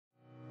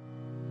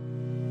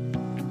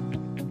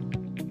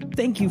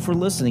Thank you for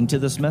listening to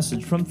this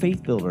message from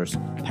Faith Builders.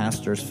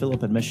 Pastors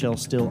Philip and Michelle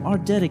Still are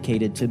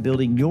dedicated to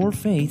building your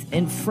faith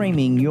and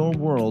framing your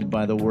world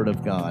by the Word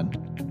of God.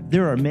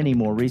 There are many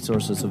more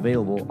resources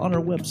available on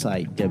our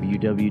website,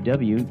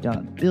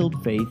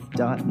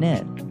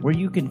 www.buildfaith.net, where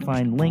you can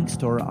find links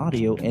to our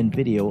audio and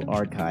video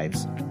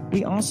archives.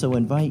 We also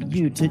invite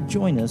you to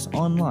join us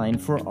online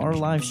for our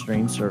live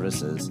stream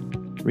services.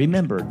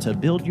 Remember to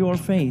build your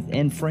faith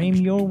and frame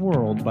your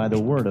world by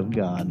the Word of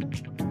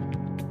God.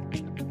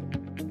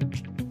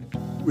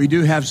 We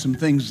do have some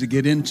things to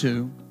get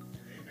into,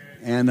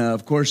 and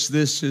of course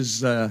this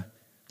is the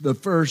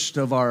first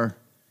of our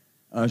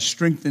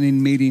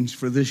strengthening meetings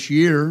for this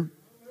year,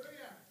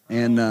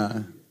 and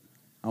I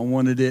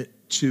wanted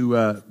it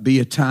to be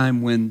a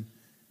time when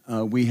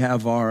we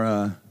have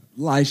our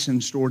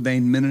licensed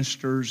ordained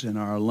ministers and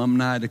our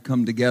alumni to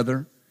come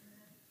together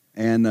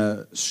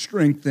and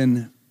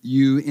strengthen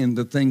you in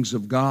the things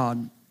of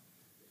God,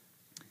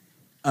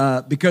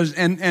 because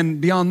and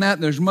beyond that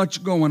there's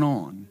much going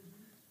on.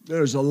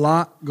 There's a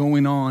lot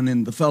going on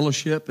in the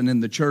fellowship and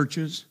in the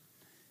churches,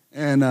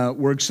 and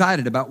we're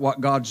excited about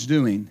what God's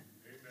doing.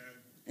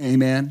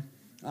 Amen.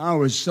 I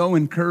was so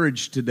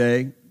encouraged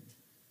today.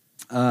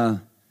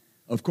 Of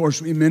course,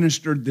 we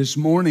ministered this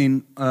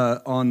morning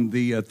on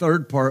the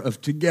third part of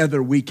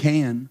Together We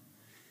Can,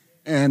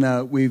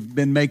 and we've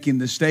been making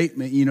the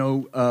statement,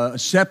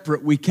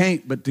 separate we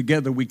can't, but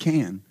together we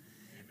can.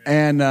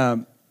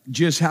 And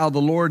just how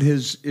the Lord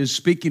is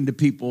speaking to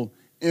people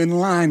in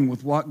line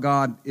with what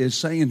God is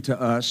saying to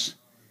us.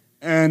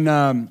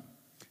 And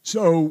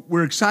so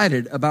we're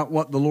excited about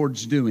what the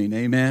Lord's doing.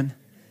 Amen.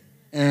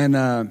 And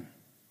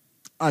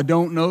I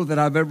don't know that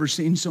I've ever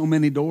seen so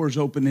many doors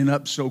opening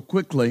up so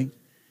quickly,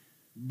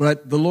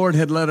 but the Lord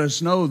had let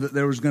us know that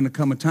there was going to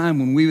come a time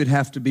when we would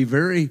have to be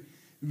very,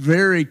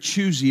 very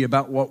choosy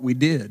about what we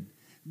did,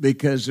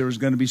 because there was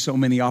going to be so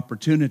many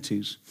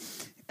opportunities.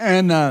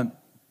 And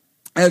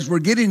as we're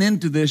getting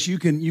into this, you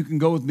can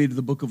go with me to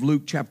the book of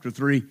Luke chapter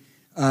 3.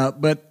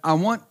 But I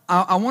want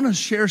to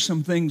share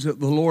some things that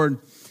the Lord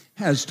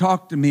has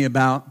talked to me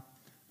about.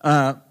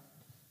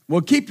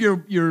 Well, keep your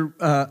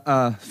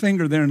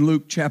finger there in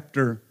Luke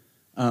chapter,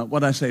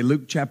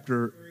 Luke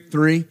chapter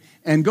 3,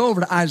 and go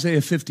over to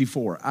Isaiah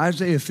 54.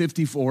 Isaiah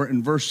 54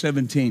 and verse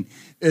 17.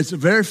 It's a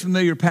very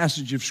familiar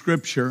passage of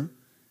Scripture,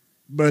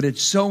 but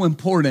it's so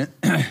important.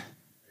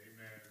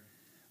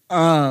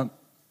 The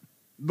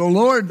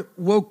Lord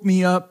woke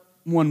me up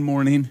one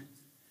morning,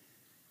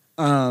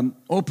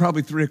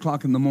 probably 3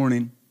 o'clock in the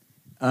morning,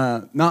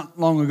 not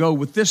long ago,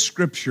 with this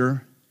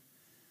scripture,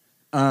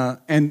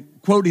 and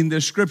quoting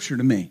this scripture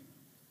to me.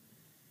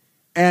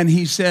 And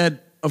he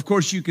said, of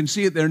course you can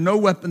see it there, no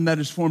weapon that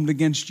is formed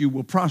against you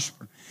will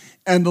prosper.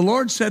 And the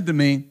Lord said to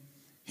me,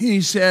 he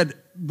said,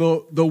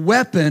 the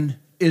weapon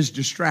is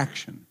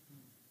distraction.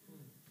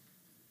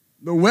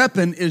 The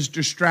weapon is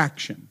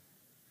distraction.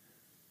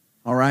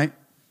 All right?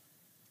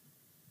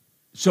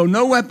 So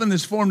no weapon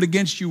that's formed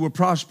against you will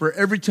prosper.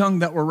 Every tongue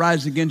that will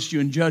rise against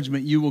you in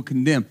judgment, you will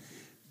condemn.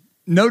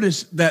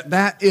 Notice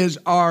that is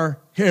our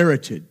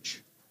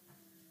heritage.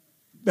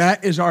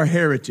 That is our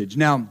heritage.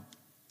 Now,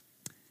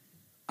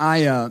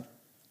 I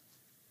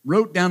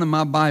wrote down in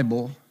my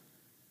Bible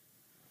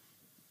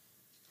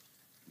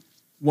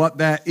what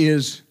that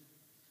is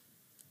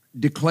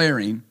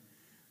declaring.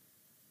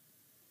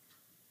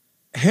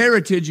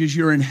 Heritage is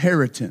your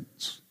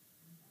inheritance.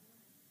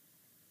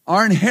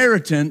 Our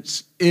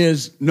inheritance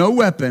is no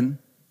weapon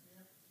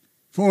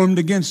formed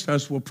against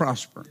us will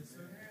prosper.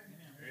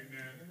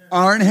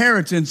 Our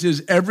inheritance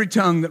is every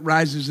tongue that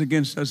rises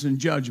against us in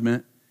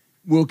judgment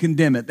will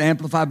condemn it. The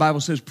Amplified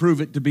Bible says,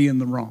 prove it to be in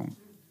the wrong.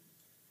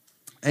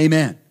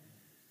 Amen.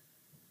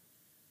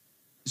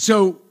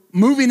 So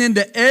moving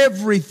into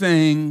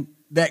everything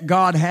that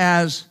God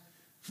has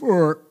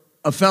for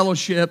a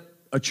fellowship,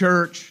 a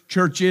church,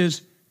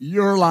 churches,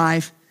 your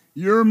life,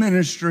 your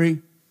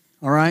ministry,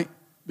 all right?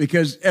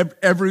 Because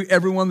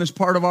everyone that's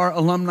part of our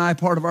alumni,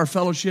 part of our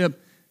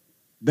fellowship,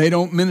 they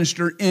don't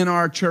minister in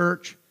our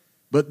church.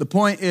 But the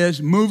point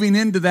is, moving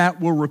into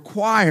that will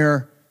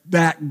require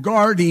that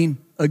guarding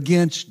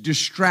against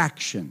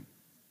distraction.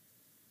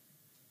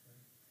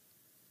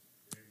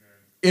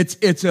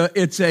 It's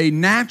a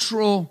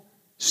natural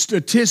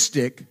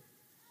statistic,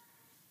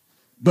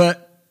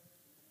 but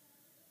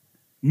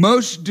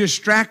most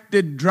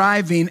distracted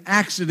driving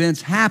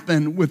accidents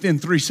happen within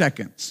 3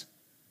 seconds.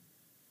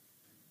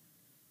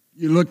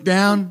 You look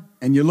down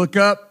and you look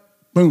up,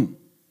 boom.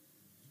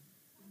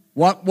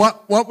 What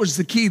was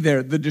the key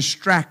there? The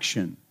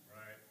distraction.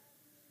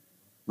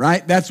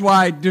 Right? That's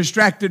why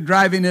distracted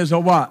driving is a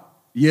what?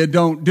 You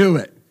don't do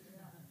it.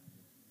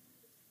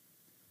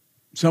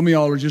 Some of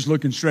y'all are just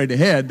looking straight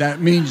ahead. That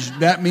means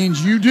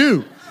you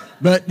do.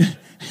 But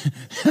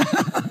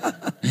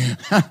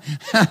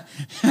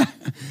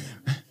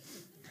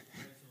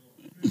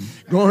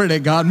glory to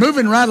God.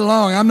 Moving right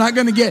along. I'm not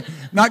going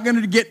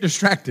to get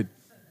distracted.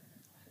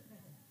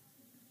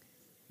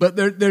 But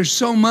there's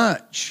so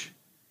much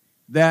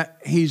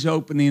that he's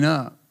opening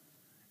up.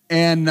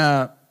 And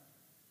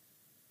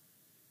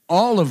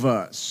all of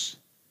us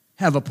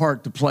have a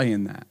part to play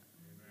in that.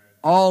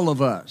 All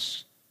of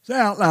us. Say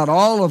out loud,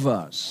 all of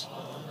us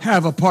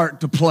have a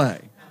part to play.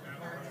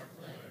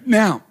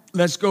 Now,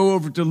 let's go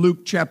over to Luke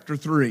chapter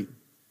 3.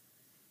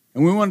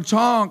 And we want to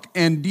talk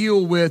and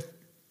deal with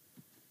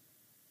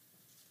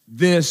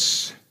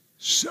this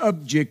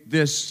subject,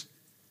 this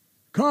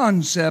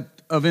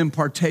concept of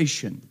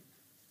impartation.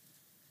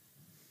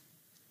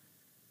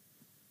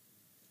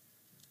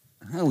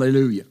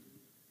 Hallelujah.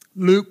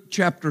 Luke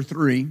chapter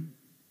 3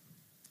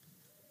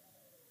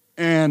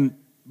 and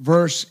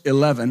verse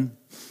 11.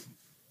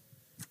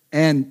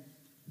 And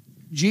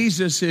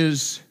Jesus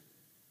is,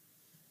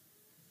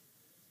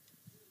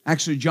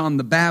 actually John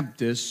the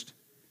Baptist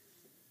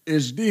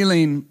is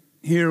dealing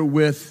here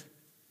with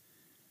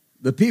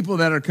the people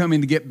that are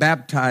coming to get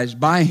baptized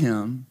by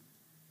him.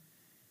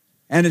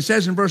 And it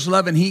says in verse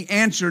 11, he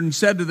answered and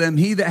said to them,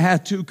 he that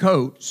hath two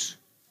coats,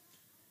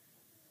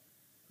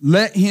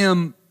 let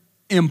him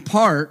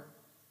impart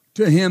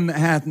to him that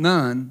hath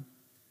none,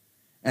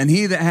 and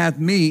he that hath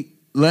meat,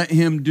 let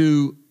him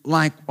do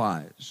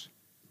likewise.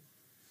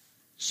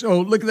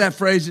 So look at that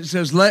phrase. It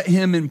says, let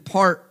him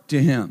impart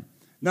to him.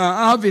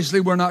 Now, obviously,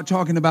 we're not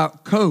talking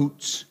about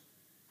coats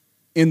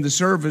in the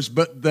service,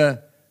 but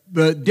the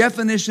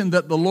definition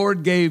that the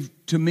Lord gave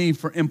to me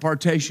for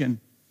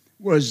impartation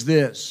was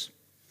this.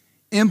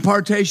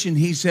 Impartation,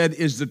 he said,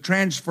 is the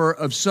transfer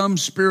of some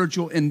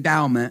spiritual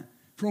endowment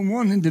from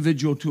one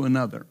individual to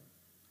another.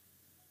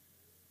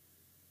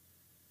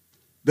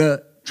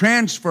 The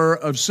transfer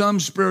of some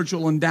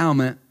spiritual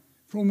endowment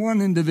from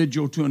one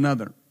individual to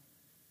another.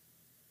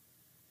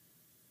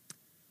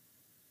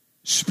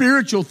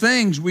 Spiritual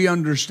things, we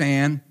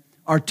understand,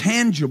 are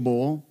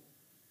tangible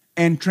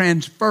and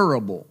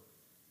transferable.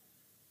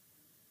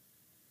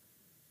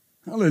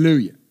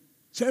 Hallelujah.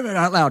 Say that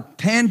out loud.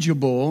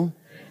 Tangible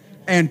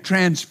and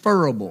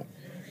transferable.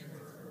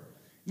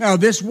 Now,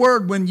 this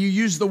word, when you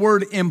use the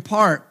word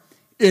impart,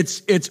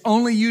 it's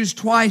only used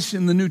twice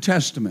in the New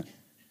Testament.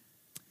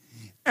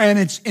 And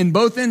it's in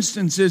both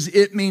instances,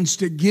 it means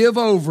to give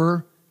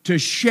over, to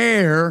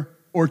share,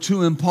 or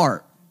to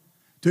impart.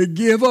 To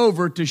give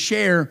over, to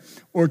share,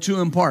 or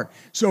to impart.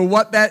 So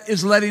what that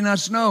is letting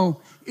us know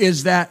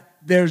is that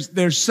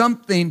there's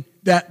something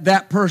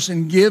that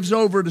person gives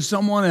over to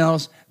someone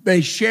else,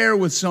 they share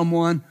with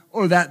someone,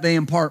 or that they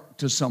impart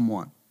to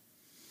someone.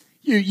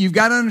 You've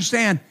got to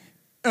understand,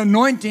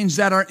 anointings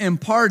that are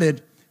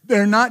imparted,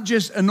 they're not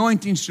just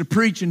anointings to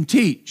preach and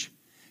teach.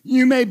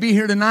 You may be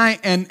here tonight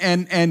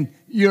and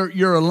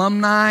you're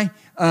alumni,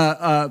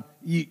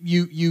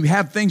 you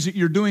have things that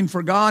you're doing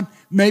for God.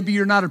 Maybe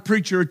you're not a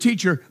preacher or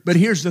teacher, but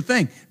here's the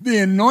thing. The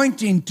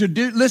anointing to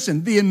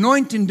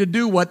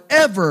do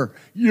whatever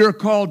you're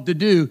called to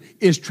do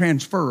is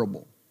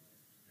transferable.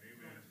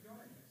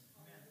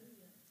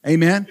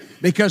 Amen?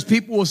 Because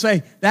people will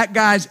say, that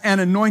guy's an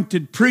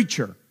anointed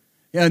preacher,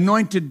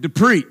 anointed to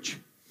preach.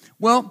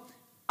 Well,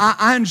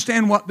 I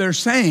understand what they're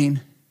saying,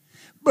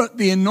 but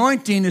the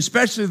anointing,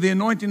 especially the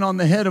anointing on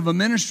the head of a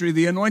ministry,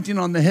 the anointing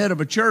on the head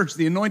of a church,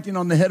 the anointing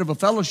on the head of a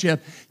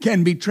fellowship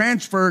can be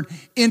transferred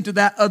into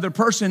that other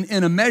person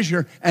in a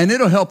measure, and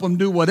it'll help them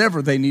do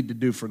whatever they need to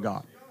do for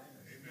God.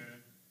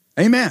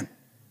 Amen.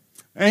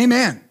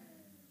 Amen.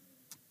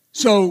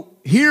 So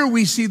here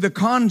we see the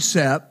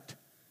concept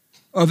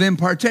of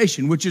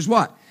impartation, which is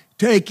what?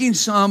 Taking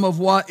some of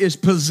what is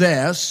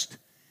possessed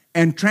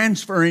and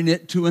transferring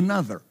it to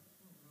another.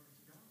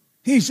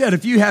 He said,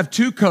 if you have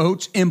two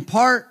coats,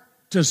 impart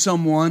to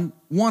someone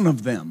one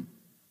of them.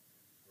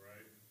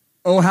 Right.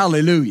 Oh,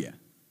 hallelujah.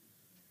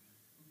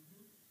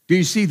 Do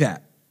you see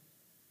that?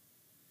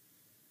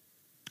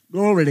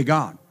 Glory to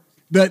God.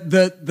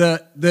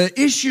 The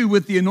issue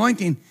with the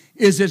anointing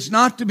is it's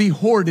not to be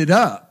hoarded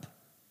up.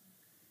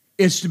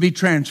 It's to be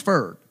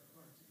transferred.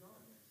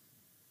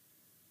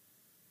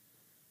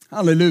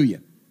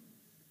 Hallelujah.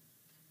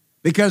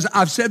 Because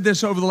I've said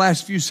this over the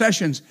last few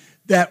sessions,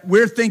 that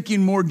we're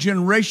thinking more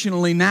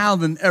generationally now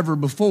than ever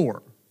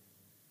before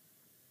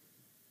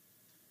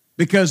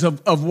because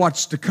of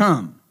what's to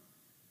come.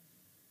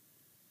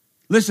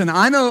 Listen,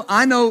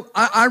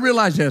 I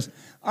realize this.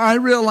 I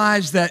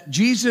realize that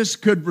Jesus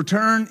could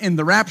return in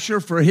the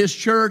rapture for his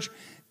church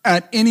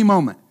at any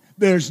moment.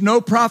 There's no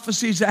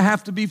prophecies that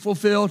have to be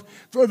fulfilled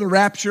for the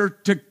rapture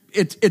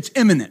it's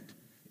imminent.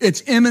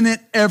 It's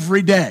imminent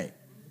every day.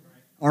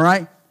 All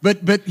right?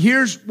 But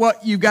here's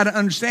what you've got to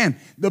understand.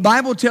 The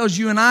Bible tells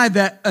you and I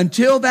that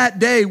until that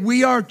day,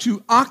 we are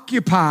to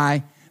occupy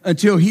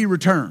until he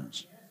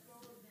returns.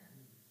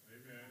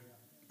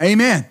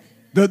 Amen.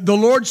 The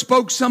Lord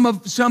spoke some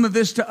of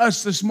this to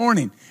us this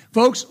morning.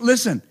 Folks,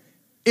 listen.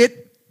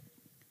 It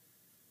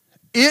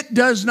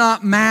does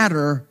not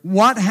matter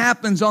what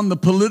happens on the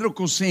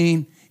political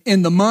scene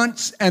in the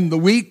months and the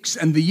weeks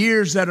and the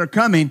years that are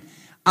coming.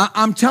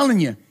 I'm telling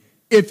you,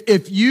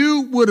 if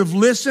you would have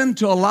listened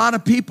to a lot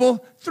of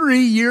people 3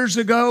 years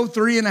ago,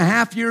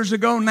 3.5 years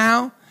ago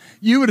now,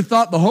 You would have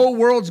thought the whole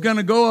world's going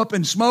to go up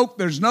in smoke.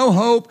 There's no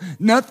hope.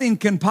 Nothing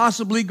can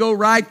possibly go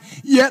right.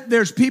 Yet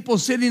there's people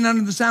sitting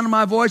under the sound of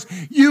my voice.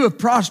 You have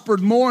prospered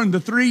more in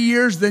the 3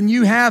 years than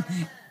you have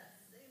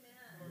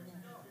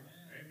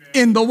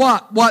in the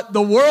what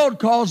the world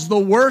calls the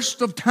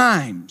worst of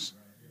times.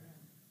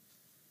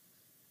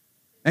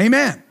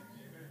 Amen.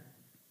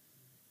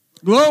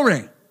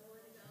 Glory.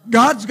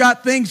 God's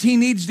got things He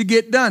needs to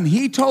get done.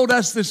 He told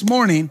us this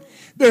morning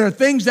there are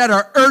things that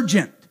are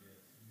urgent.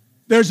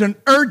 There's an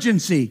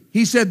urgency.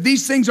 He said,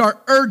 these things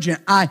are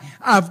urgent.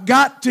 I've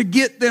got to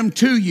get them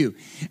to you.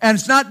 And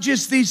it's not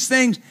just these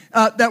things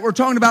that we're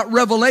talking about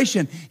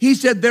revelation. He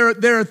said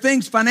there are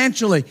things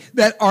financially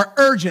that are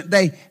urgent.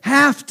 They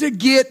have to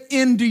get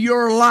into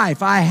your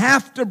life. I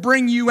have to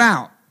bring you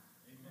out.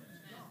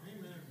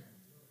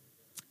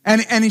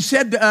 And he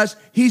said to us,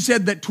 he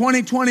said that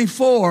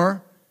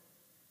 2024,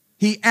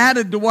 he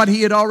added to what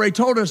he had already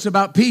told us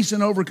about peace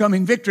and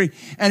overcoming victory.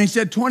 And he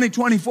said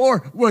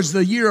 2024 was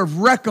the year of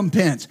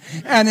recompense.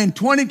 And in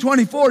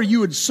 2024, you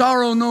would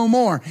sorrow no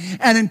more.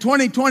 And in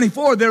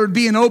 2024, there would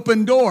be an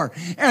open door.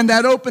 And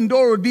that open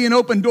door would be an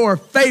open door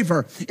of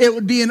favor. It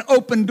would be an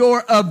open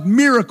door of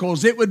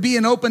miracles. It would be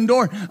an open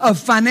door of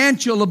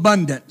financial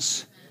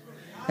abundance.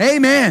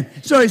 Amen.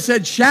 So he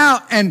said,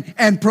 shout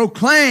and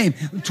proclaim.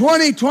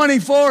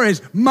 2024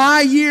 is my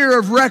year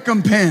of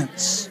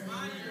recompense.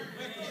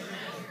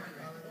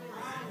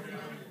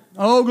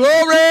 Oh,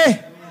 glory.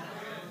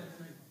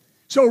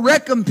 So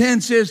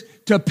recompense is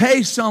to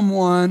pay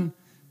someone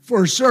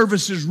for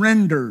services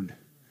rendered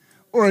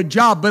or a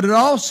job, but it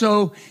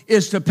also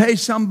is to pay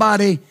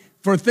somebody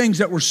for things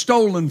that were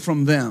stolen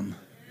from them.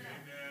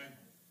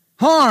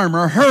 Harm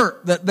or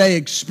hurt that they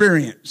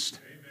experienced.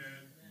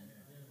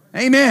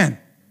 Amen.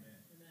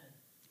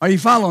 Are you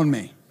following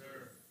me?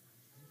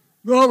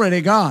 Glory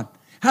to God.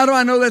 How do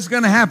I know that's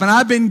going to happen?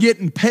 I've been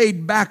getting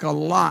paid back a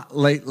lot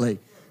lately.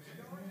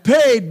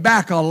 Paid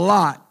back a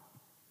lot.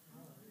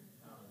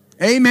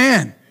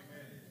 Amen.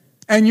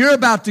 And you're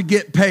about to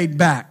get paid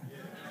back.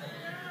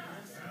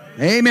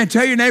 Amen.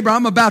 Tell your neighbor,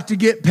 I'm about to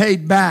get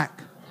paid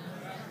back.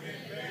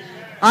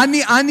 I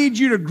need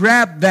you to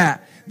grab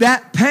that.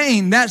 That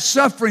pain, that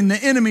suffering the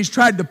enemy's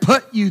tried to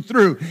put you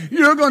through.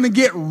 You're going to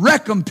get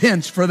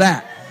recompense for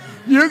that.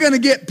 You're going to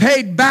get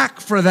paid back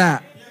for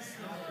that.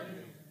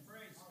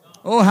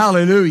 Oh,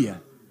 hallelujah.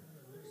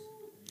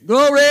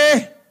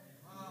 Glory.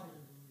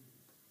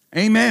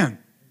 Amen.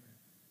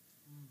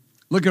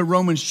 Look at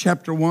Romans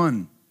chapter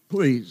 1,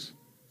 please.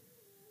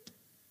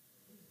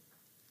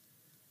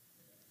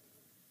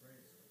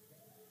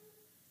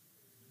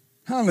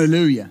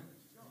 Hallelujah.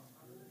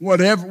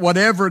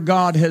 Whatever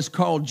God has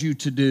called you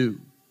to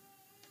do.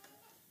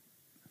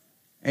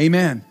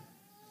 Amen.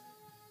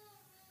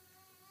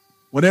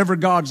 Whatever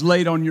God's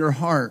laid on your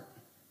heart,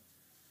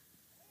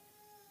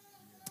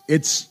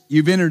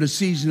 you've entered a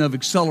season of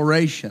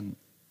acceleration.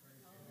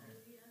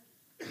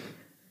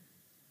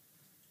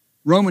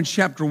 Romans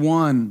chapter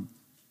 1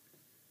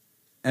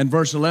 and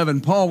verse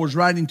 11, Paul was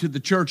writing to the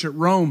church at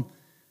Rome.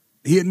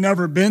 He had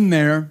never been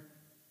there.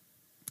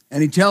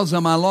 And he tells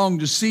them, I long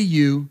to see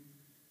you.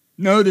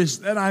 Notice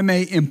that I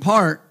may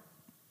impart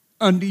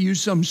unto you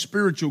some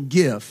spiritual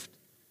gift.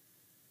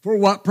 For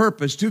what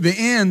purpose? To the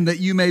end that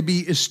you may be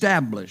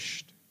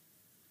established.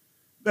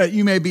 That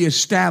you may be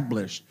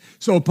established.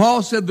 So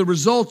Paul said the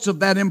results of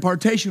that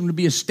impartation would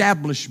be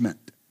establishment.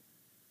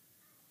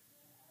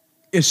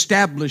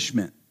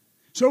 Establishment.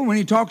 So when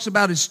he talks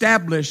about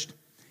established,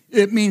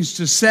 it means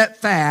to set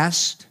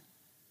fast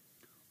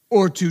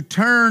or to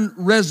turn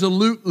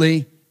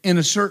resolutely in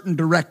a certain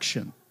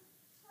direction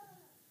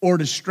or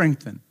to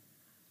strengthen.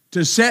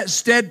 To set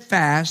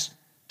steadfast,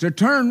 to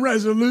turn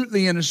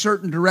resolutely in a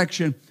certain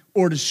direction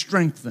or to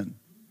strengthen.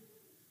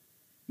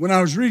 When I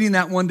was reading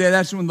that one day,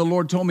 that's when the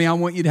Lord told me, I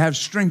want you to have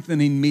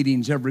strengthening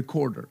meetings every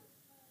quarter.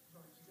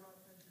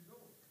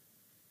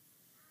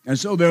 And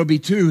so there'll be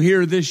 2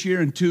 here this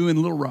year and 2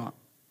 in Little Rock.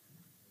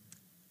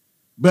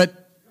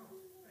 But,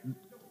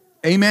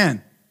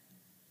 amen.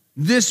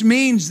 This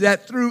means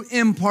that through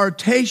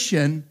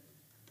impartation,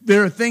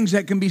 there are things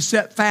that can be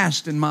set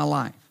fast in my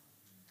life.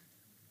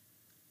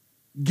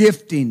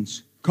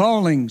 Giftings,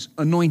 callings,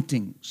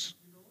 anointings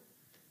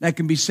that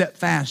can be set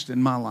fast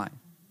in my life.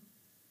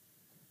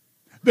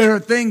 There are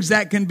things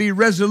that can be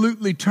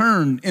resolutely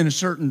turned in a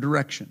certain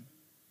direction.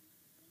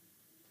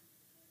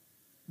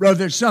 Brother,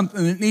 there's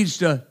something that needs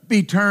to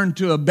be turned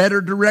to a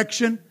better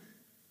direction.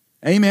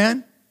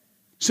 Amen.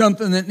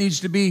 Something that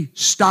needs to be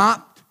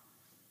stopped.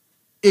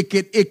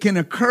 It can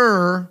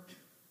occur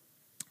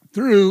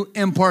through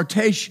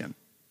impartation.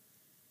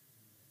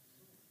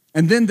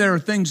 And then there are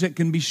things that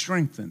can be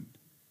strengthened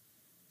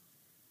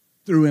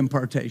through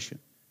impartation.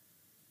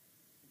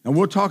 Now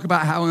we'll talk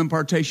about how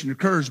impartation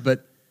occurs,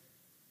 but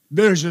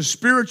there's a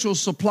spiritual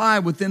supply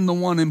within the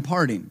one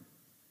imparting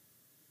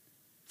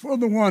for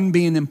the one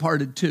being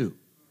imparted to.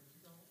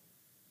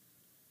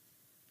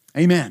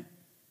 Amen.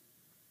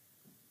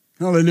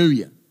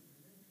 Hallelujah.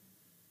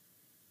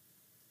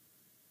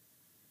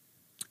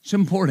 It's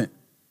important.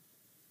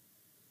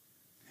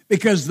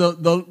 Because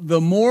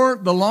the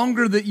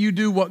longer that you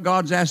do what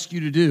God's asked you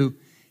to do,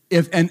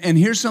 and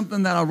here's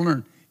something that I've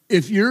learned.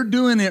 If you're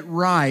doing it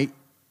right,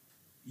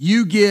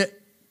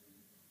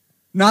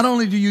 not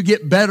only do you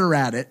get better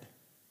at it,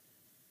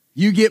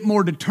 you get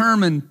more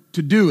determined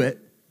to do it,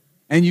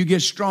 and you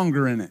get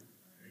stronger in it.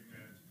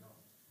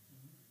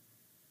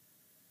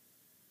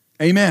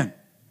 Amen.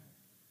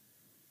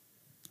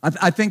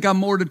 I think I'm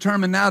more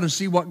determined now to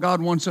see what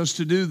God wants us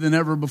to do than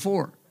ever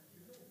before.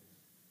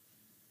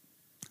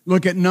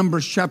 Look at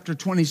Numbers chapter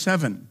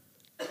 27.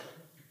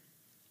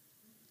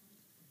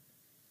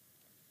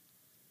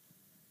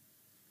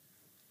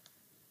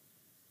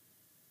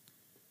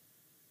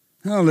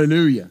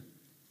 Hallelujah.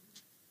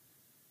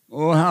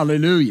 Oh,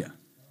 hallelujah.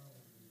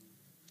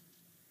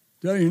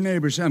 Tell your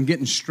neighbors, I'm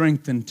getting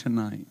strengthened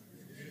tonight.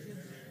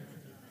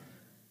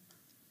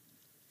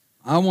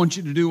 I want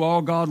you to do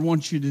all God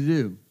wants you to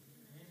do.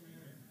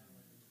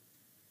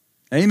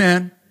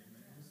 Amen.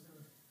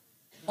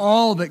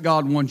 All that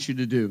God wants you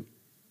to do.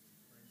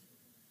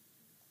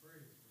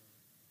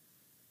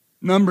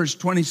 Numbers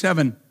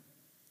 27.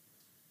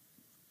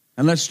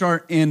 And let's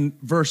start in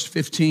verse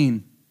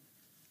 15.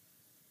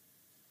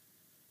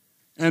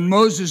 And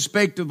Moses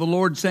spake to the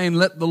Lord, saying,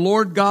 Let the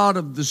Lord God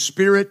of the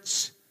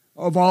spirits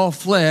of all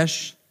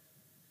flesh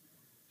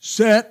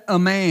set a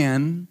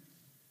man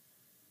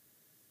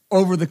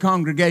over the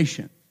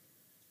congregation.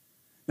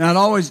 Now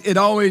it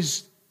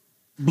always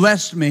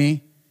blessed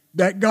me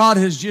that God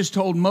has just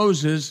told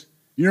Moses,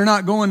 you're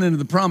not going into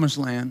the promised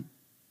land.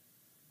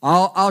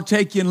 I'll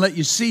take you and let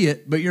you see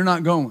it, but you're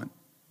not going.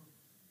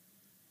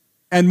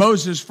 And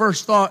Moses'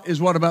 first thought is,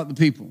 what about the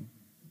people?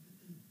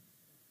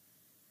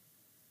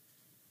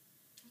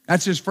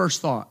 That's his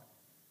first thought.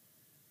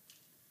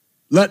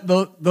 Let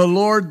the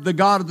Lord, the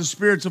God of the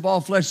spirits of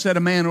all flesh, set a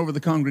man over the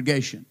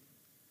congregation.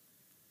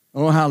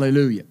 Oh,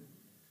 hallelujah.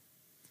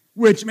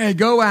 Which may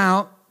go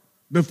out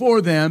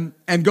before them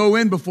and go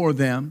in before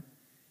them,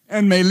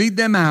 and may lead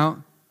them out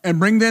and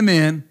bring them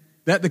in,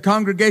 that the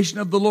congregation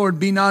of the Lord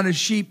be not as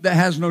sheep that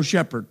has no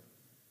shepherd.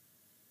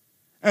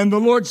 And the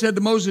Lord said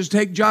to Moses,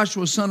 Take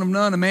Joshua son of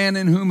Nun, a man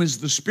in whom is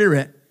the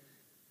Spirit.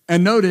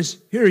 And notice,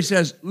 here he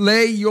says,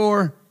 lay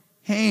your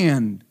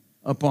hand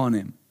upon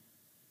him.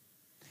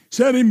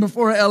 Set him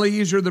before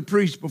Eleazar the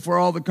priest, before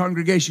all the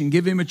congregation.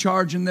 Give him a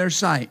charge in their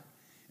sight.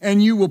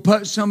 And you will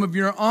put some of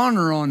your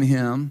honor on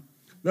him,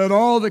 that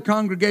all the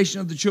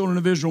congregation of the children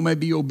of Israel may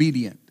be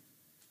obedient.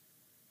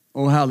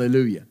 Oh,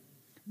 hallelujah.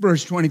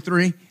 Verse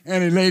 23,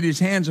 and he laid his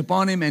hands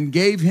upon him and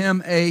gave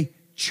him a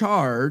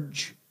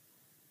charge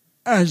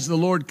as the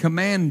Lord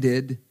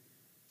commanded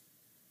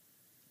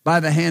by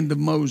the hand of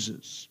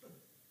Moses.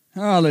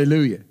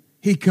 Hallelujah.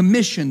 He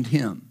commissioned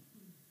him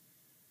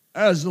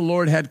as the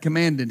Lord had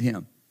commanded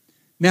him.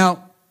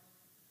 Now,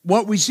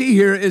 what we see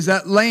here is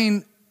that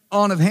laying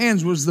on of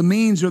hands was the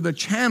means or the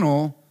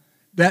channel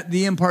that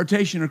the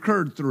impartation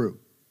occurred through.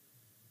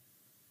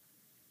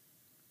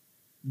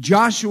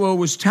 Joshua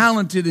was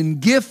talented and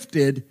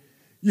gifted,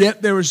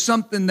 yet there was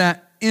something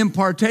that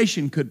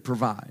impartation could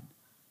provide.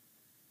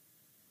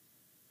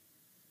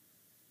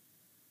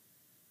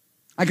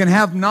 I can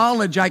have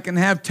knowledge, I can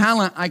have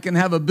talent, I can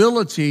have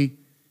ability,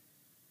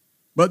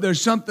 but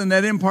there's something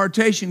that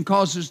impartation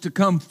causes to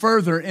come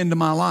further into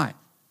my life.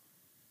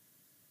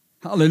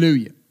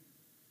 Hallelujah.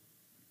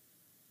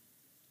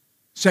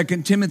 2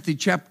 Timothy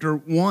chapter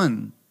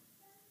 1.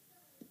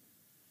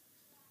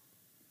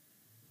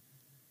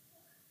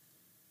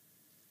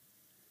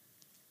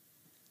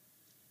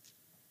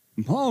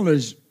 And Paul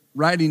is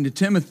writing to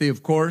Timothy,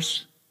 of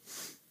course.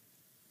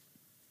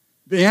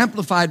 The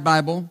Amplified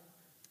Bible,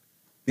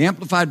 the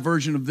Amplified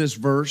version of this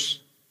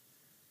verse,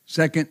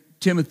 2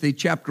 Timothy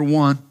chapter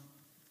 1,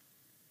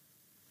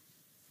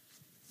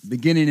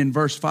 beginning in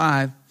verse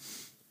 5,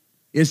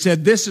 it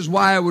said, This is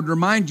why I would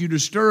remind you to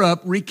stir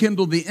up,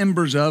 rekindle the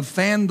embers of,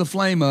 fan the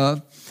flame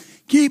of,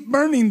 keep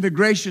burning the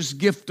gracious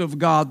gift of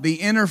God, the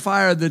inner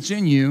fire that's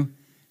in you.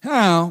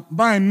 How?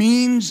 By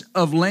means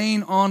of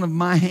laying on of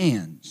my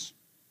hands.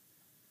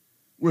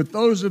 With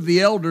those of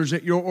the elders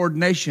at your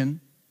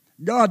ordination,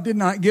 God did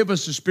not give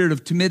us a spirit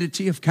of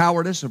timidity, of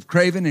cowardice, of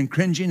craving and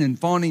cringing and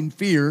fawning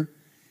fear,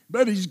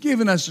 but He's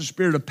given us a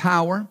spirit of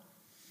power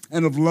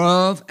and of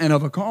love and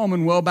of a calm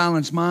and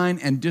well-balanced mind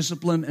and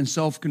discipline and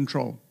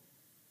self-control.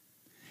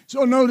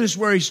 So notice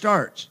where he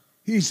starts.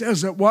 He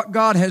says that what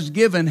God has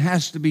given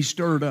has to be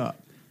stirred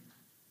up.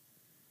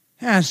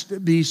 Has to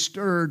be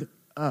stirred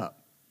up.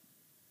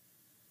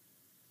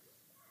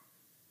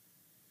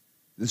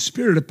 The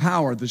spirit of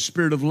power, the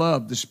spirit of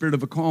love, the spirit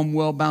of a calm,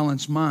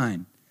 well-balanced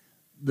mind,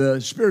 the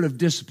spirit of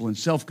discipline,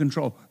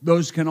 self-control,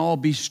 those can all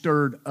be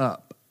stirred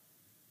up.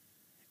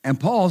 And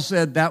Paul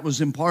said that was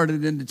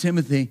imparted into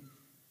Timothy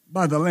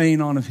by the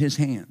laying on of his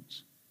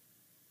hands.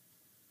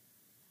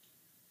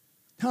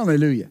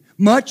 Hallelujah.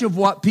 Much of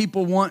what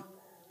people want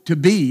to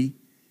be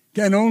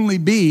can only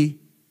be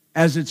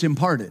as it's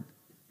imparted.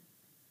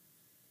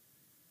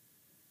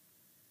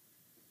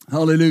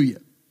 Hallelujah.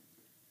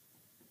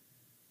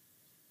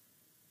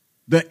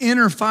 The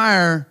inner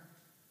fire,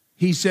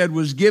 he said,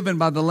 was given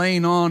by the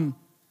laying on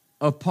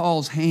of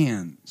Paul's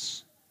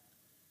hands.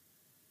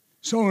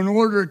 So in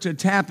order to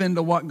tap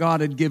into what God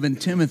had given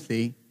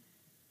Timothy,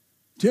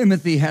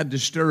 Timothy had to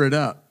stir it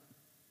up.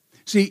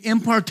 See,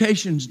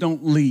 impartations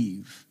don't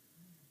leave.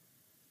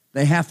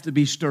 They have to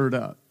be stirred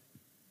up.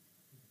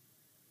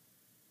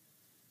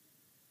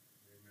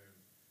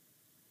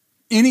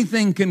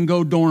 Anything can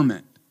go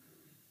dormant.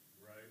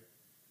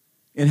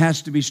 It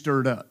has to be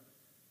stirred up.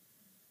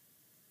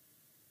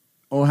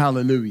 Oh,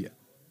 hallelujah.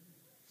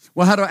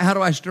 Well, how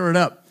do I stir it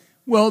up?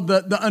 Well,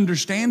 the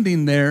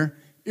understanding there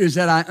is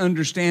that I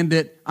understand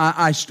it.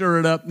 I stir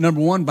it up,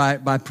 number one,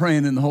 by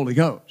praying in the Holy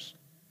Ghost.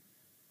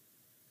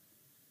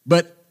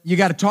 But you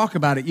got to talk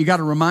about it. You got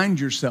to remind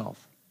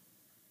yourself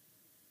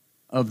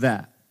of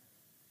that.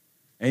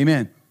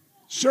 Amen.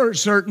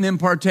 Certain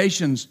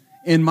impartations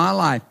in my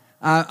life,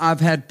 I've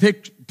had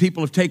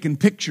people have taken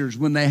pictures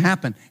when they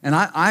happen, and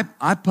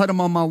I put them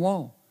on my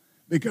wall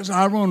because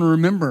I want to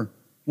remember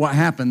what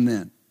happened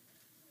then.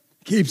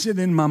 Keeps it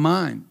in my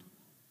mind.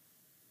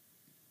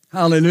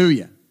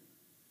 Hallelujah.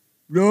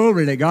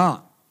 Glory to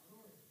God.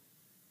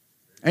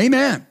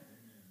 Amen.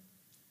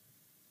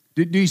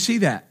 Do you see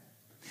that?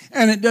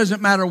 And it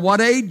doesn't matter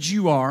what age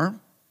you are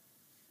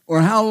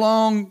or how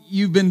long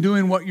you've been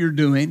doing what you're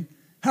doing,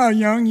 how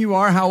young you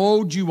are, how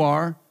old you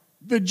are,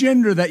 the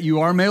gender that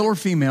you are, male or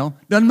female,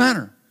 doesn't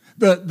matter.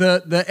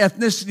 The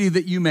ethnicity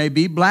that you may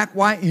be, black,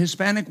 white,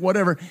 Hispanic,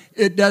 whatever,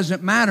 it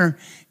doesn't matter.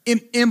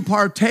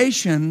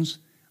 Impartations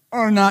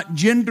are not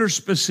gender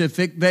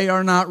specific, they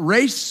are not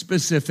race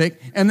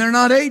specific, and they're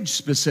not age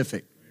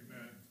specific.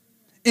 Amen.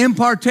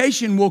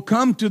 Impartation will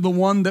come to the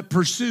one that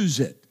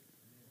pursues it.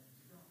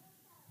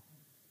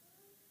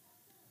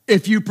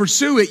 If you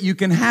pursue it, you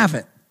can have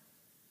it.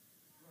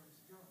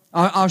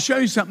 I'll show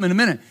you something in a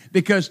minute,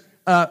 because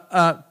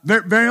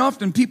very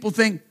often people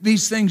think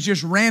these things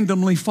just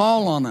randomly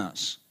fall on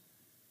us.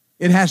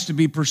 It has to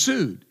be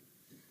pursued.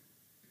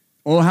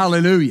 Oh,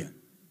 hallelujah.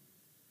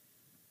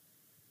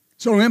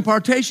 So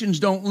impartations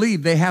don't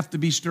leave. They have to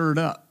be stirred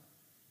up.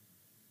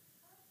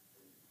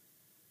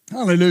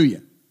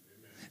 Hallelujah.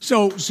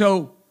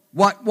 So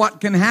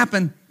what can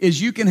happen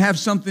is you can have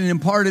something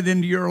imparted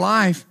into your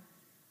life,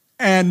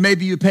 and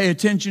maybe you pay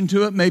attention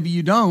to it, maybe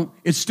you don't.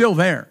 It's still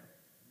there.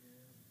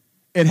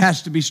 It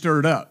has to be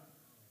stirred up.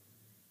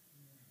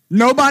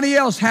 Nobody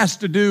else has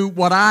to do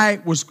what I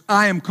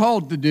am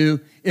called to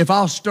do if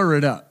I'll stir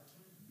it up.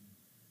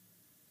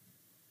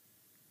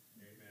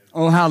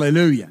 Oh,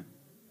 hallelujah.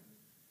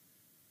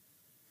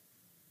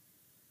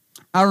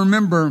 I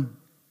remember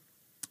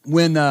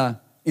when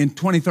in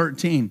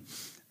 2013,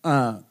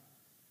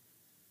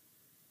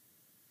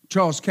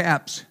 Charles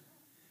Capps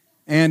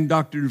and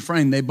Dr.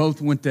 Dufresne, they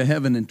both went to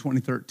heaven in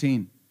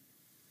 2013.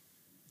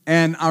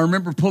 And I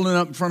remember pulling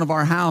up in front of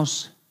our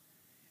house,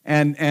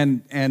 and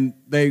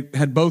they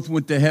had both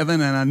went to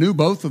heaven, and I knew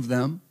both of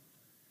them.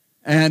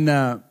 And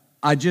I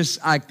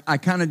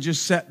kind of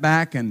just sat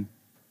back and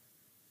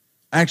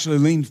actually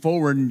leaned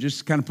forward and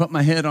just kind of put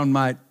my head on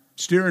my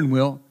steering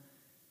wheel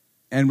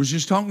and was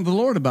just talking to the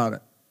Lord about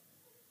it.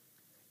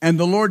 And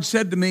the Lord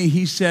said to me,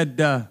 He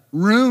said,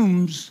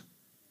 rooms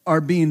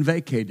are being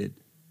vacated.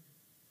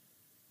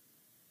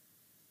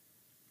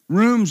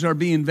 Rooms are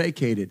being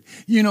vacated.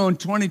 You know, in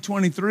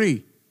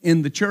 2023,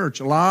 in the church,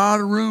 a lot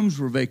of rooms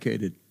were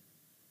vacated.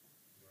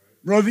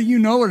 Whether you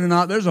know it or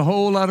not, there's a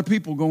whole lot of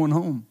people going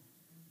home.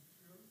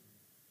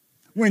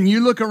 When you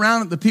look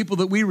around at the people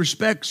that we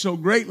respect so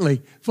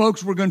greatly,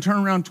 folks, we're going to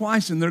turn around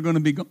twice and they're going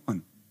to be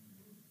gone.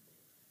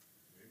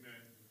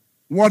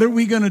 What are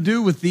we going to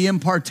do with the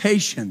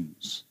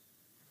impartations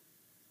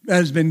that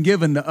has been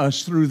given to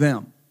us through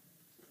them?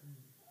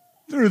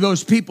 Through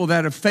those people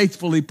that have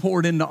faithfully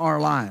poured into our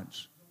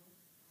lives.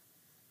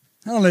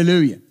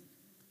 Hallelujah.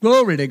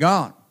 Glory to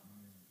God.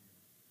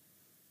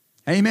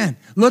 Amen.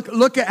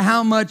 Look at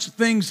how much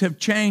things have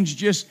changed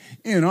just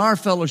in our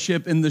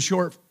fellowship in the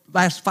short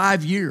last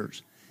 5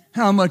 years.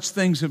 How much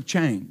things have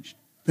changed.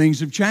 Things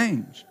have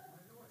changed.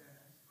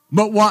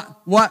 But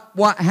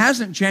what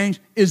hasn't changed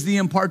is the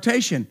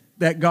impartation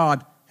that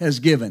God has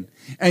given.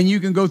 And you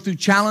can go through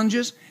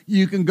challenges,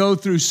 you can go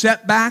through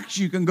setbacks,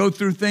 you can go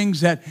through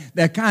things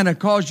that kind of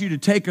cause you to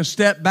take a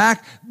step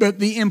back, but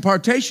the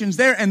impartation's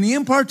there, and the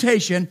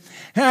impartation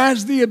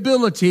has the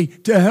ability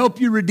to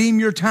help you redeem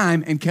your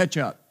time and catch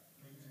up.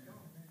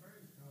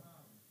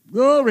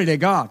 Glory to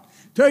God.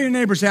 Tell your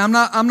neighbor, say, I'm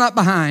not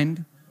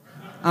behind,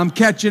 I'm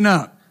catching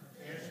up.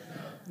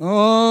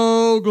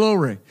 Oh,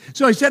 glory.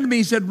 So he said to me,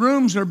 he said,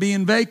 rooms are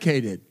being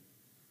vacated.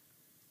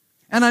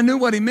 And I knew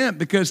what he meant,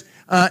 because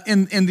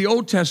in the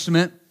Old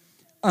Testament,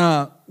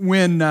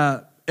 when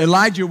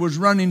Elijah was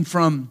running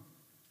from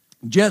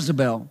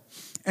Jezebel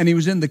and he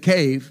was in the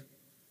cave,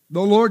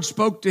 the Lord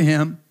spoke to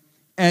him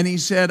and He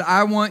said,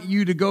 I want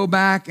you to go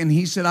back, and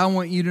He said, I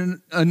want you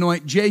to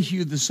anoint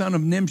Jehu, the son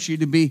of Nimshi,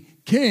 to be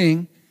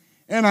king,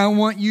 and I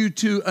want you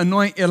to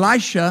anoint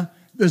Elisha,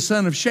 the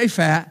son of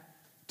Shaphat,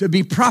 to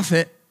be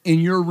prophet in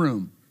your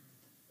room.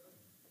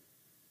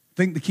 I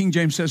think the King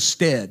James says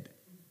stead.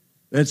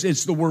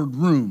 It's the word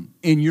room,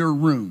 in your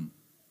room.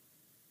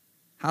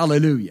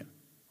 Hallelujah.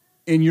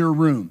 in your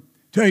room.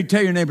 Tell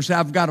your neighbor, say,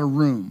 I've got a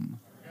room.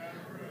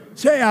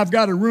 Say, I've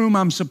got a room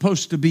I'm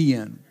supposed to be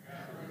in.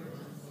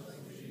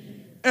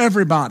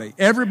 Everybody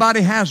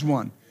has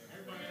one.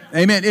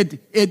 Amen.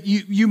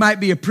 You might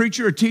be a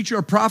preacher, a teacher,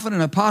 a prophet,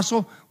 an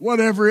apostle,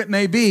 whatever it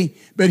may be.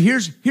 But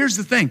here's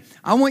the thing.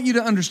 I want you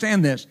to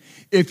understand this.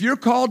 If you're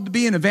called to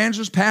be an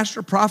evangelist,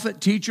 pastor, prophet,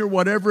 teacher,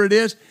 whatever it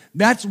is,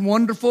 that's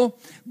wonderful.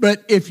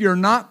 But if you're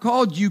not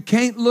called, you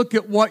can't look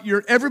at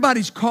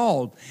everybody's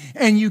called.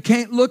 And you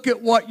can't look at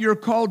what you're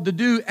called to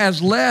do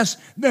as less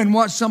than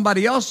what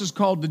somebody else is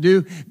called to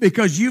do,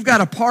 because you've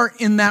got a part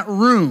in that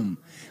room.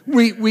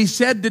 We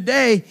said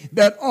today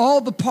that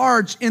all the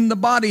parts in the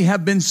body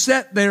have been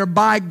set there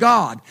by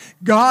God.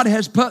 God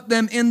has put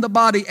them in the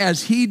body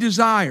as He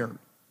desired.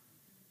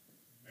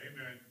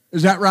 Amen.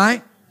 Is that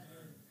right?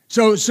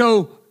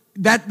 So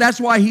that's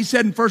why He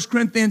said in 1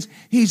 Corinthians,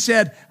 He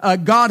said,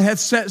 God hath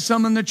set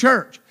some in the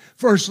church.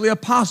 Firstly,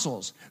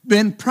 apostles,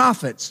 then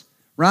prophets,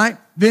 right?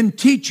 Then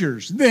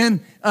teachers.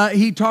 Then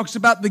He talks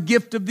about the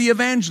gift of the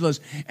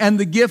evangelist and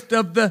the gift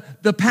of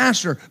the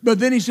pastor. But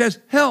then He says,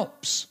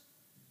 helps.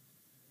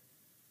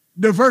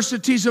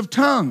 Diversities of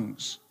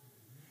tongues.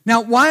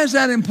 Now, why is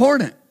that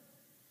important?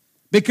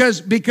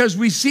 Because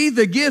we see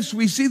the gifts,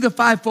 we see the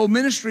fivefold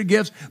ministry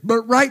gifts,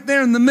 but right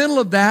there in the middle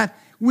of that,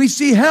 we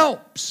see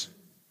helps.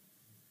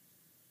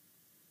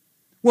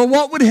 Well,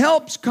 what would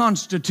helps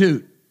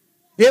constitute?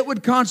 It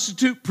would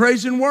constitute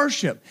praise and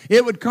worship.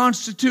 It would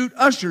constitute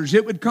ushers.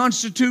 It would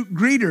constitute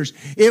greeters.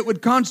 It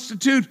would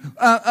constitute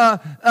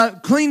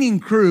cleaning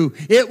crew.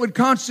 It would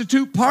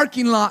constitute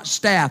parking lot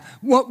staff.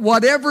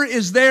 Whatever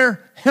is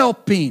there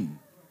helping.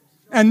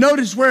 And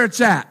notice where it's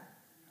at.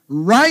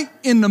 Right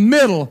in the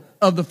middle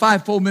of the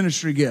fivefold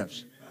ministry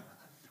gifts.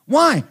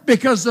 Why?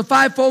 Because the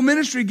fivefold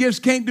ministry gifts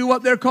can't do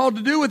what they're called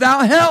to do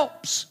without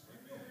helps.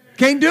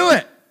 Can't do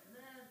it.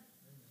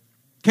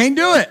 Can't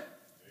do it.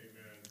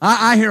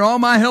 I hear all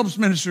my helps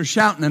ministers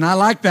shouting, and I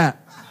like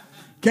that.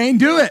 Can't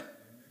do it.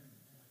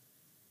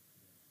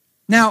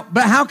 Now,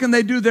 but how can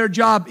they do their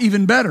job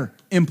even better?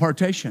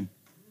 Impartation.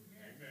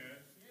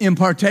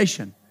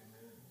 Impartation.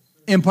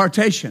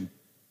 Impartation.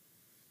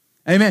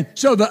 Amen.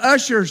 So the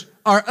ushers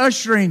are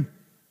ushering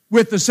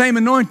with the same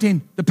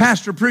anointing the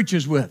pastor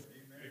preaches with.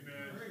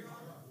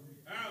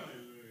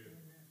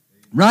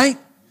 Right?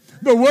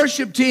 The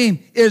worship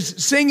team is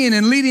singing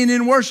and leading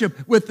in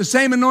worship with the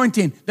same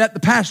anointing that the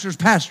pastor's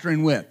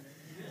pastoring with.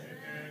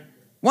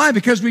 Why?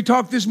 Because we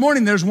talked this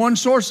morning, there's one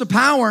source of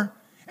power,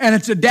 and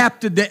it's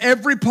adapted to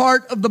every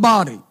part of the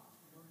body.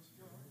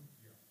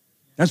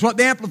 That's what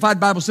the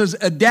Amplified Bible says,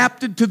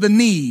 adapted to the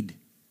need.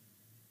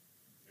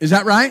 Is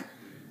that right?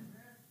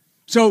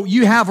 So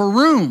you have a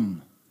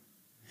room.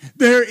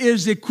 There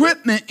is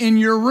equipment in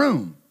your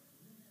room.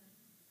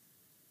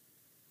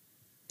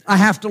 I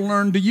have to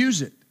learn to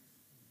use it.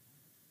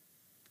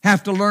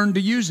 Have to learn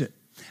to use it.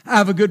 I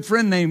have a good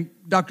friend named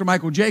Dr.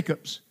 Michael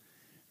Jacobs.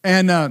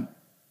 And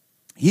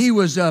he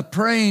was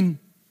praying.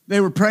 They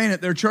were praying at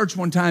their church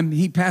one time.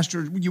 He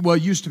pastored, well,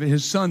 used to be.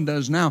 His son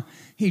does now.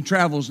 He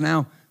travels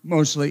now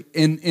mostly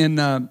in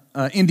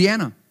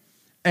Indiana.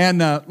 And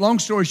long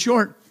story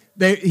short,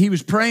 he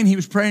was praying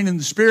in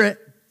the Spirit.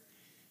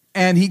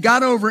 And he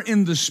got over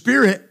in the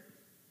Spirit.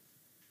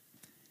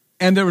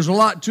 And there was a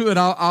lot to it.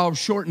 I'll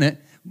shorten it.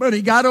 But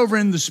he got over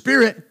in the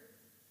Spirit.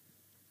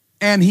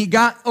 And he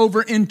got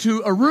over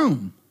into a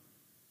room.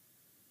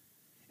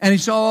 And he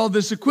saw all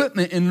this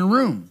equipment in the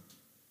room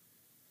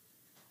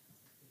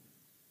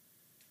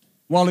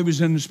while he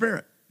was in the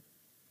Spirit.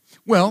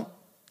 Well,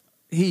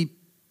 he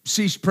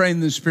ceased praying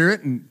in the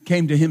Spirit and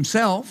came to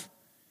himself.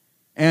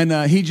 And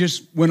he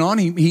just went on.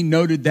 He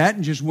noted that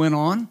and just went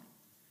on.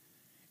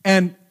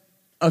 And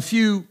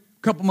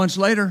couple months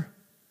later,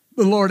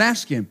 the Lord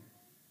asked him,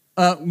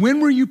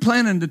 when were you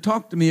planning to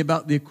talk to me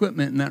about the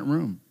equipment in that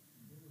room?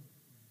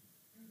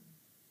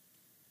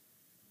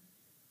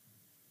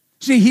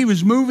 See, he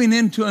was moving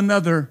into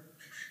another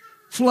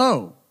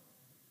flow.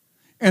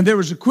 And there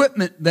was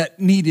equipment that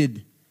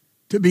needed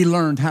to be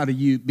learned how to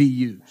be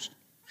used.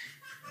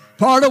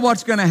 Part of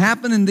what's going to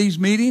happen in these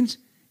meetings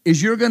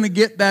is you're going to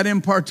get that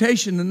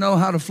impartation to know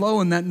how to flow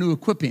in that new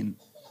equipping.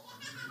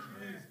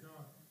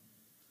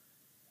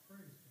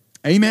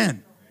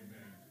 Amen.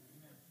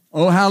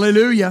 Oh,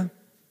 hallelujah.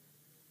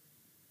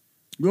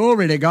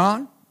 Glory to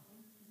God.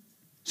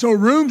 So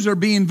rooms are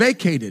being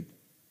vacated.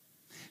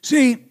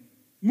 See,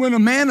 when a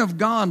man of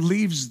God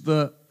leaves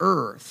the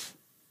earth,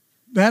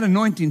 that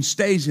anointing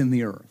stays in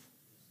the earth.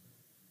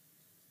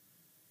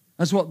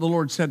 That's what the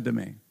Lord said to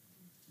me.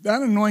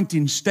 That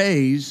anointing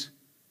stays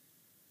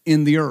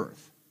in the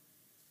earth.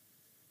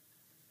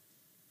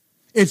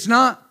 It's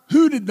not,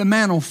 who did the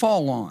mantle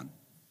fall on?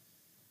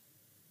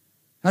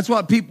 That's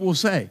what people will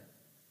say.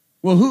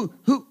 Well,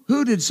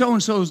 who did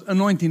so-and-so's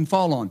anointing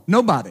fall on?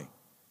 Nobody.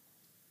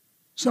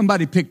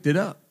 Somebody picked it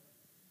up.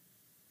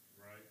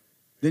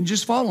 Didn't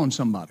just fall on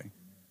somebody.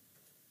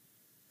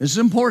 This is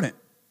important.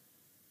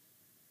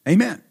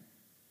 Amen.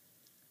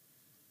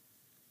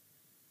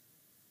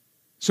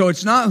 So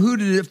it's not who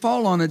did it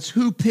fall on, it's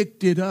who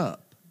picked it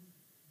up.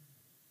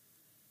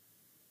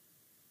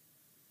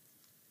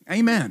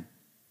 Amen.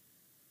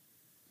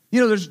 You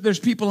know, there's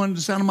people under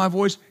the sound of my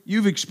voice.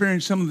 You've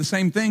experienced some of the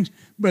same things,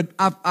 but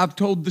I've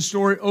told the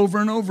story over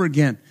and over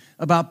again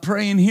about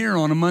praying here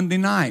on a Monday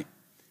night,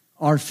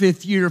 our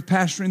 5th year of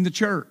pastoring the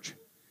church.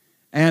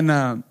 And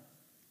the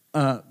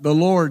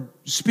Lord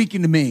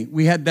speaking to me.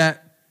 We had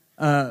that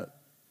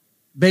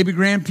baby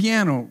grand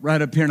piano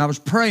right up here, and I was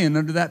praying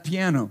under that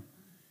piano.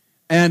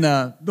 And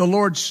the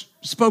Lord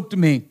spoke to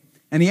me,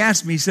 and he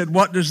asked me, he said,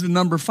 what does the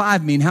number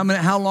 5 mean?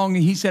 How long?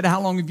 He said,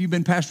 how long have you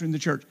been pastoring the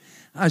church?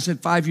 I said,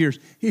 5 years.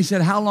 He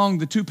said, how long,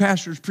 the 2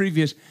 pastors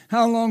previous,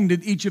 how long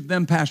did each of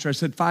them pastor? I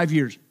said, 5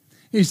 years.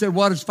 He said,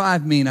 what does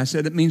 5 mean? I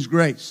said, it means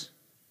grace.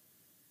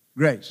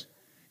 Grace.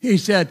 He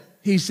said,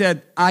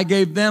 I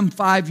gave them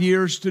 5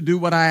 years to do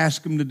what I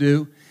asked them to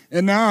do,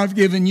 and now I've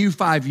given you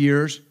 5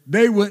 years.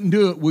 They wouldn't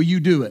do it. Will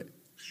you do it?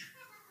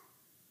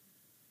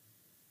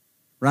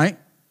 Right?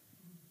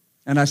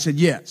 And I said,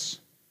 yes.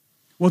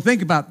 Well,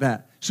 think about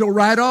that. So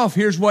right off,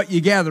 here's what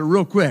you gather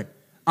real quick.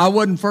 I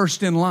wasn't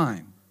first in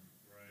line.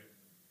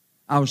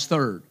 I was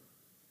third.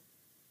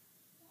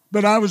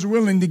 But I was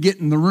willing to get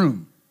in the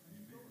room.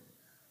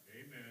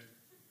 Amen.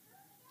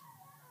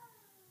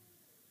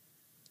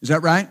 Is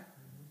that right?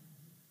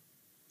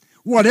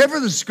 Whatever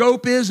the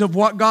scope is of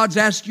what God's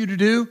asked you to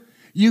do,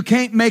 you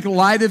can't make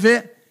light of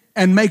it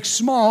and make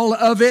small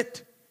of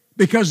it,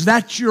 because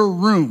that's your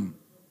room.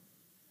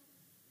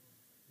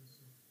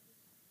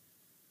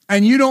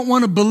 And you don't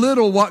want to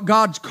belittle what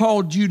God's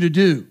called you to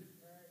do.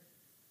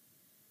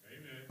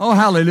 Amen. Oh,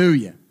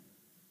 hallelujah.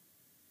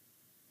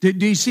 Do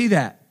you see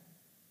that?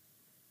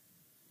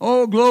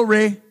 Oh,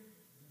 glory.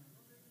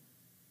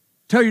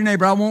 Tell your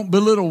neighbor, I won't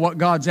belittle what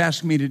God's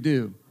asked me to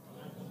do.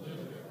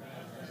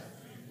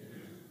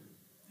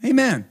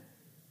 Amen.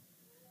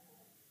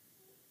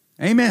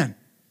 Amen.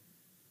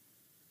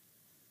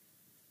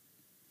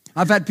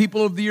 I've had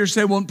people over the years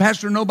say, well,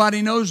 Pastor,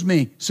 nobody knows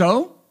me.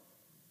 So?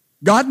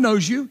 God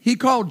knows you. He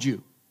called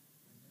you.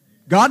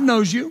 God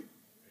knows you.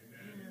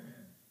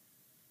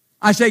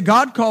 I say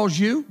God calls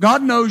you.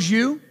 God knows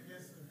you.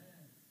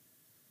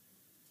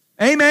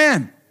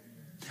 Amen.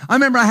 I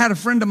remember I had a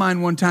friend of mine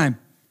one time,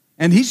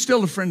 and he's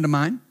still a friend of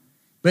mine,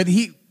 but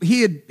he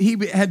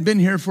had been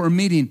here for a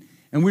meeting,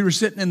 and we were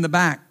sitting in the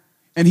back,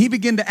 and he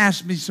began to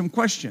ask me some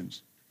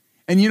questions.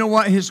 And you know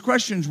what his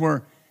questions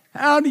were?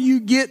 How do you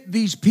get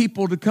these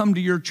people to come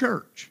to your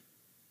church?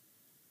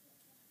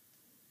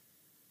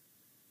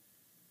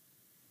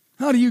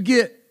 How do you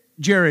get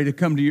Jerry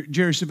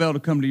Savelle to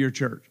come to your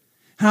church?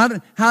 How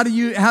do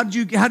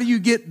you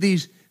get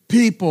these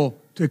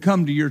people to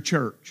come to your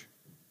church?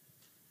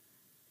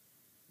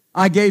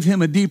 I gave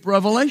him a deep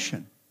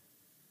revelation.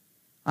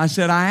 I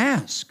said, I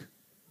ask.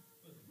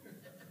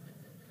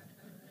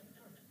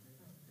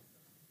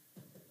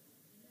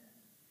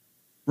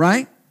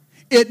 Right?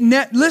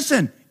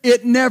 Listen,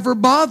 it never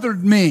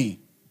bothered me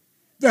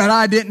that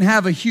I didn't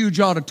have a huge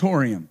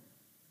auditorium.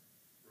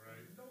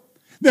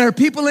 There are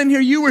people in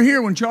here, you were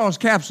here when Charles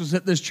Capps was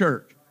at this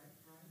church.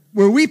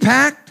 Were we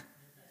packed?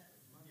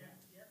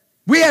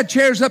 We had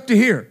chairs up to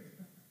here.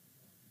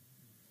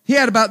 He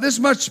had about this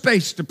much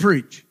space to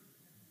preach.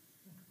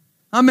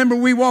 I remember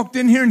we walked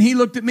in here and he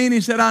looked at me and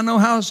he said, I know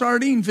how a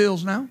sardine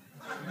feels now.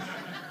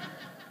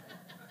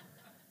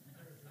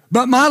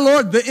 But my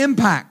Lord, the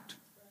impact.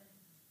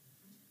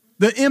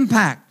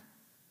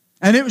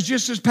 And it was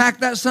just as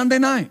packed that Sunday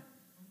night.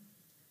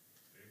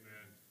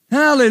 Amen.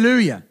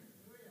 Hallelujah.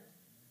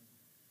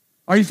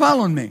 Are you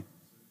following me?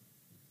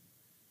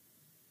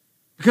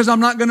 Because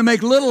I'm not going to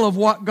make little of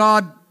what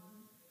God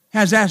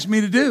has asked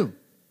me to do.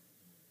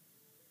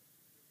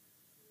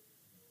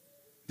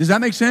 Does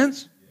that make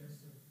sense?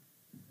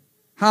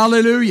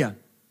 Hallelujah.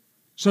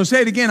 So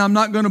say it again. I'm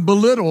not going to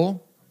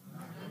belittle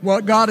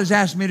what God has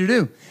asked me to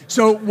do.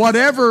 So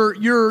whatever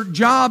your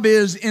job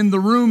is in the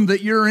room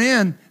that you're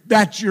in,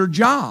 that's your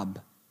job.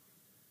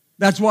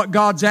 That's what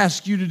God's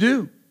asked you to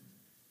do.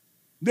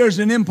 There's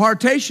an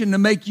impartation to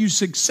make you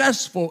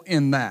successful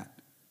in that.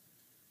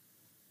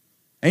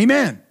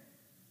 Amen.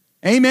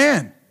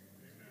 Amen.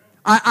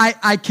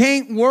 I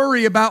can't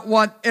worry about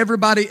what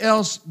everybody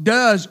else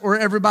does or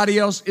everybody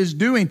else is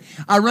doing.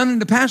 I run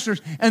into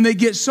pastors and they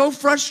get so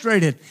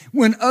frustrated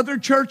when other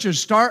churches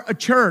start a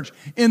church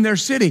in their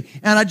city.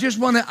 And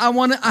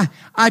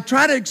I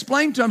try to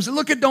explain to them, say,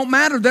 look, it don't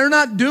matter. They're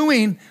not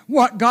doing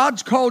what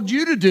God's called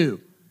you to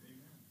do.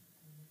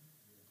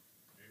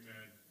 Amen.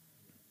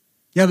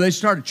 Yeah, they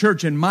start a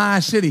church in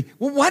my city.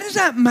 Well, why does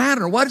that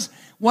matter? Why does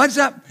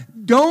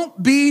that?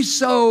 Don't be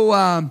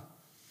so,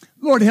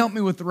 Lord, help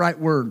me with the right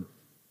word.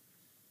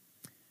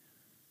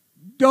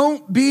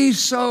 Don't be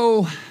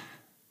so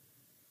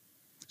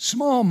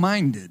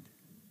small-minded.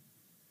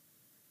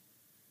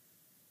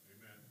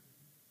 Amen.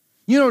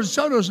 You know,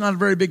 DeSoto is not a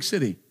very big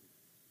city.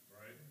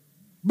 Right.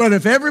 But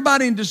if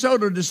everybody in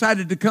DeSoto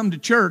decided to come to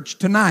church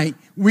tonight,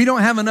 we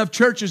don't have enough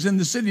churches in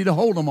the city to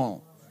hold them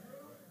all.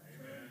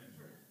 Amen.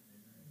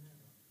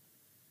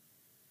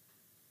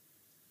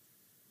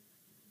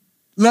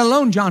 Let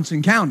alone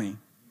Johnson County.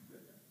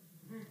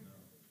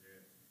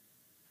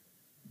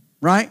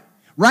 Right?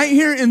 Right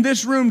here in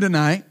this room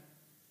tonight,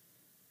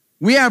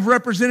 We have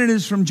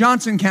representatives from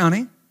Johnson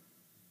County,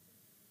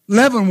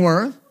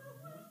 Leavenworth,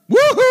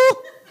 woohoo!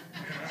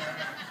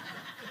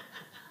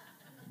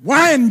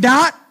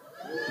 Wyandotte,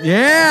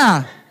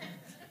 yeah,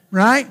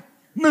 right?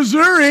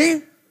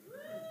 Missouri,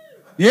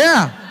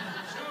 yeah.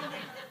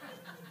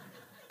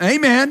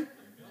 Amen.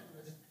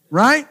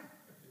 Right?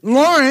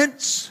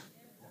 Lawrence,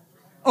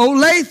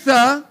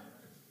 Olathe,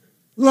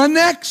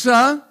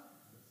 Lenexa,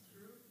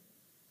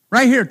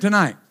 right here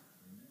tonight.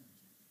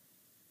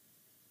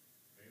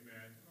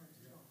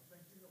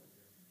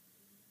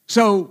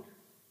 So,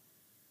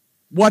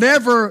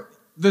 whatever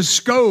the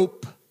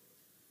scope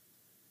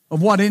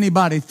of what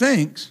anybody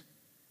thinks,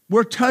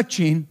 we're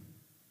touching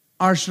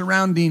our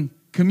surrounding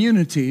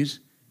communities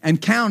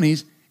and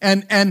counties,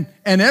 and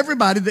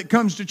everybody that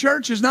comes to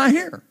church is not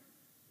here.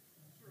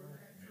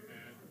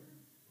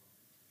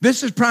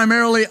 This is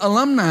primarily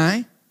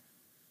alumni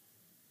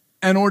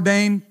and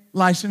ordained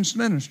licensed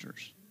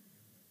ministers.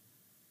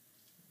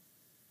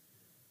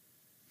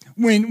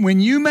 When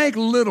you make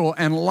little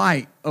and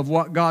light of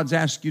what God's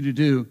asked you to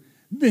do,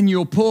 then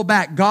you'll pull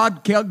back.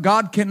 God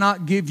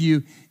cannot give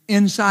you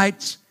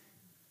insights.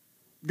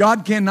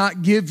 God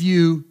cannot give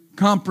you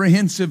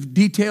comprehensive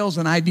details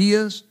and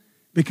ideas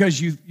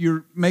because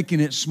you're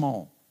making it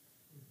small.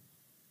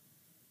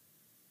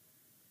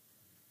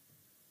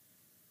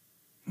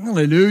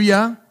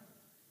 Hallelujah.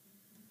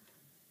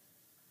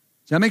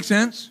 Does that make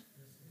sense?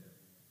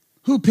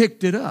 Who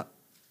picked it up?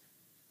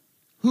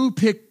 Who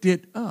picked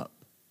it up?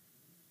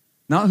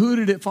 Not who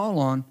did it fall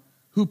on,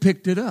 who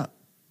picked it up?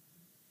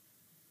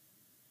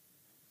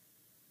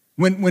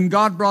 When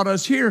God brought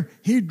us here,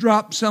 He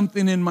dropped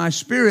something in my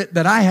spirit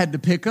that I had to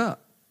pick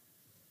up.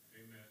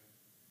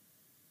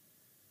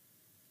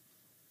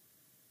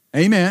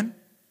 Amen.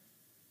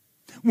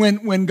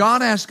 When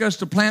God asked us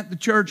to plant the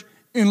church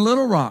in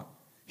Little Rock,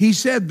 He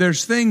said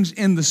there's things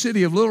in the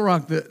city of Little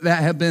Rock that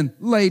have been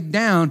laid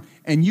down,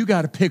 and you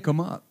got to pick them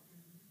up.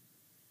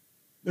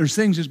 There's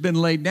things that's been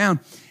laid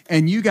down,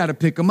 and you got to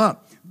pick them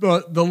up.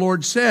 The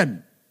Lord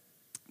said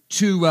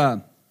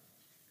to,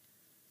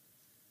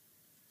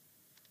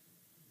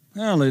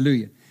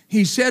 hallelujah.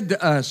 He said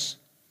to us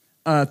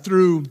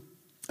through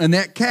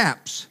Annette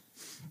Capps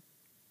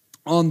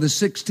on the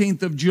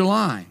 16th of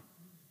July.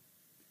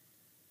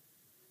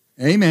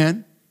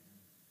 Amen.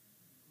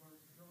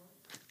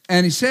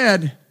 And He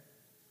said,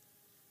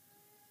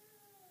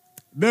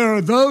 there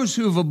are those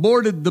who have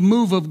aborted the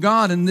move of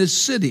God in this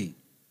city.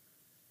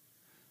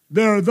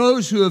 There are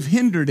those who have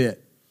hindered it.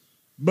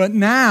 But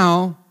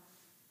now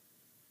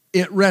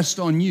it rests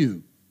on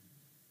you.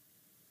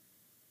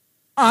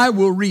 I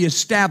will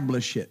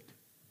reestablish it.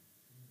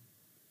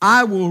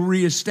 I will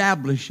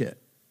reestablish it.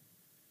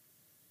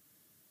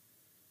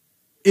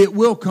 It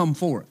will come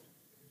forth.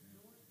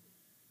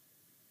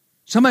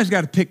 Somebody's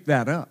got to pick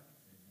that up.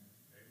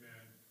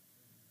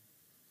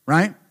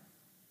 Right?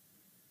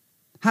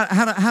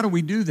 How do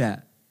we do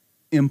that?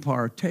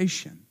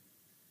 Impartation.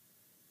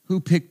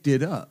 Who picked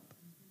it up?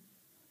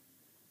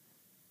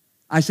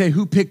 I say,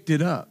 who picked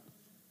it up?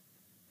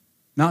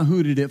 Not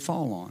who did it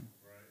fall on.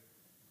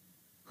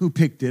 Who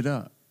picked it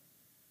up?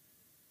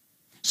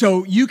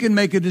 So you can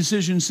make a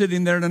decision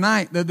sitting there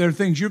tonight that there are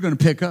things you're going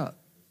to pick up.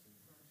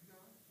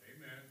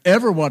 Amen.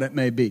 Ever what it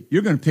may be,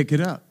 you're going to pick it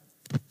up.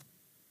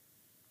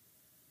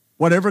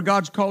 Whatever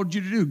God's called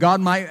you to do. God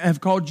might have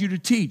called you to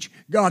teach.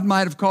 God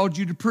might have called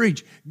you to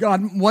preach.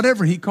 God,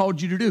 whatever He called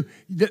you to do,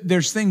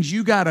 there's things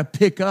you got to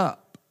pick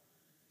up.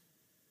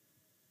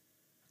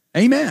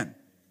 Amen.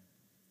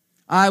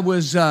 I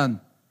was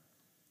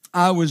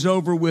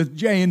over with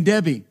Jay and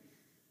Debbie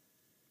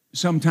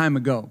some time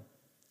ago.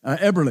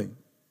 Eberly.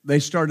 They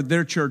started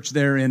their church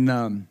there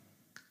in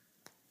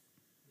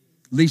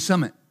Lee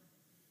Summit.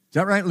 Is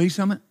that right, Lee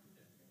Summit?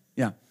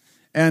 Yeah.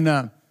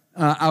 And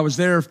I was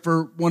there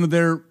for one of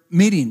their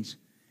meetings.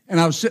 And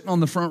I was sitting on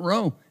the front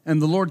row.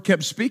 And the Lord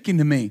kept speaking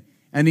to me.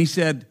 And He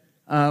said,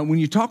 when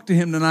you talk to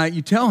him tonight,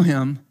 you tell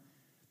him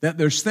that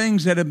there's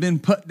things that have been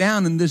put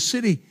down in this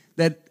city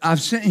that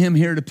I've sent him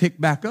here to pick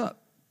back up.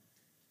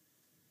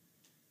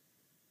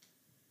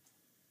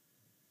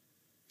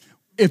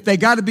 If they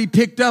got to be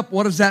picked up,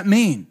 what does that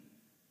mean?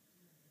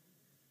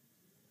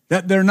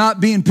 That they're not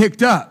being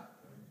picked up.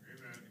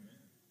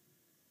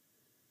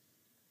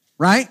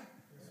 Right?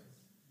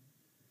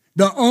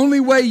 The only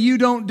way you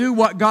don't do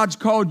what God's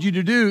called you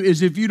to do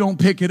is if you don't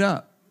pick it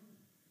up.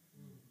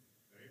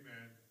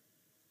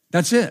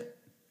 That's it.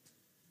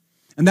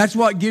 And that's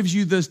what gives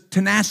you the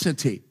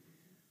tenacity.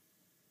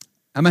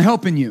 Am I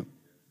helping you?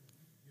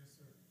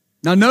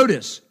 Now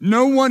notice,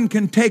 no one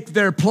can take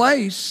their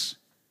place,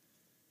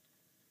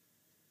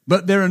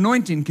 but their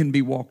anointing can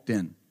be walked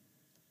in.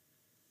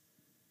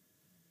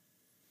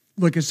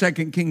 Look at 2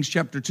 Kings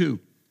chapter 2.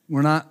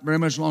 We're not very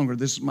much longer.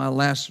 This is my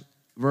last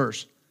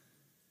verse.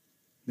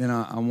 Then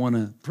I want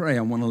to pray.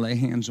 I want to lay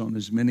hands on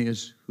as many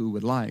as who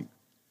would like.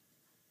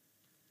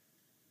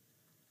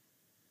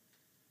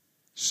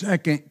 2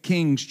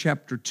 Kings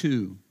chapter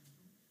 2.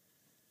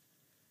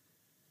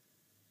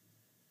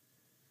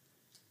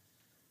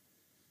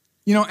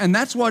 You know, and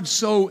that's what's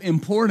so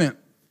important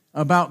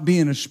about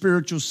being a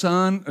spiritual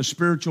son, a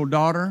spiritual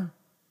daughter,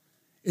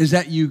 is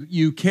that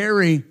you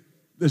carry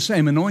the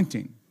same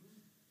anointing.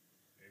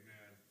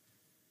 Amen.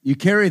 You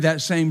carry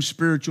that same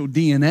spiritual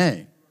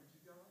DNA.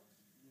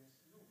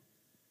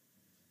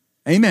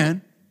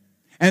 Amen.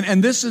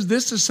 And this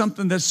is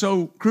something that's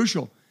so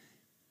crucial.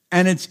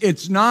 And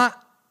it's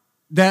not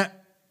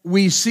that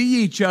we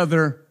see each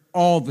other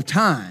all the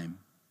time.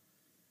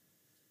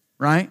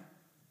 Right?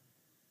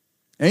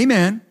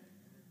 Amen.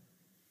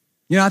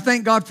 You know, I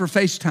thank God for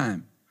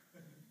FaceTime.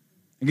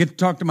 I get to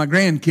talk to my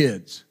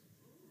grandkids.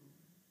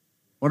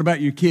 What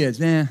about your kids?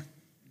 My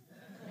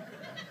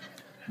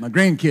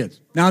grandkids.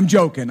 Now, I'm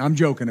joking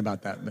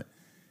about that. But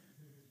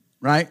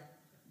right?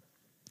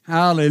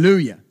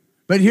 Hallelujah.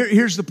 But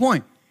here's the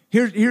point.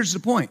 Here's the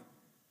point.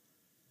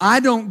 I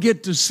don't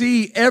get to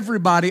see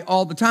everybody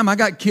all the time. I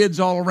got kids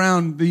all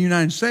around the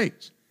United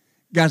States.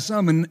 Got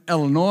some in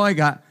Illinois.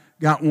 Got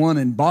one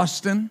in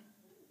Boston.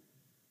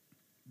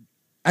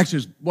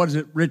 Actually, what is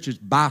it, Rich? It's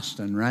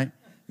Boston, right?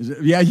 Is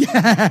it?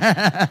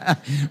 Yeah.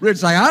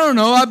 Rich's like, I don't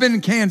know. I've been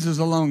in Kansas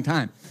a long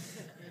time.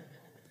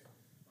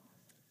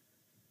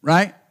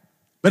 Right?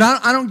 But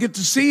I don't get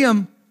to see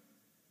them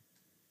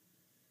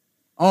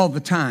all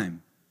the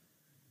time.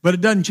 But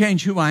it doesn't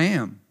change who I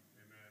am.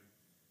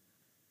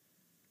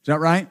 Is that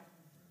right?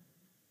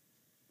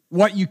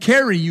 What you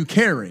carry, you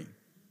carry.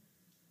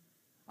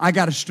 I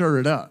got to stir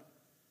it up.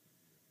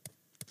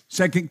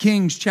 2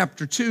 Kings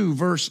chapter 2,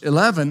 verse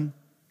 11.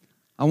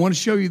 I want to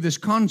show you this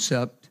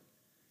concept.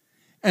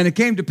 And it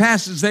came to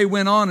pass as they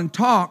went on and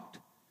talked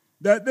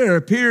that there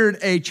appeared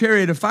a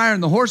chariot of fire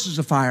and the horses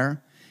of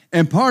fire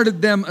and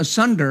parted them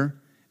asunder.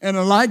 And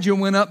Elijah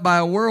went up by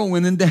a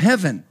whirlwind into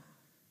heaven.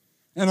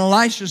 And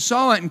Elisha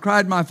saw it and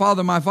cried, my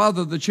father,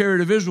 the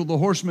chariot of Israel, the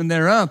horsemen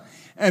thereof.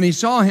 And he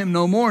saw him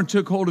no more and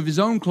took hold of his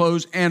own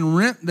clothes and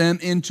rent them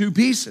in two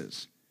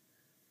pieces.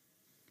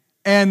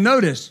 And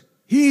notice,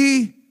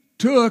 he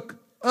took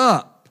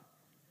up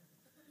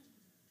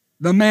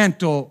the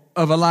mantle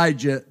of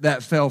Elijah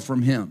that fell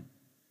from him.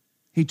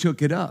 He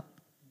took it up.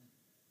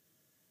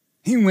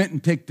 He went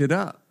and picked it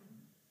up.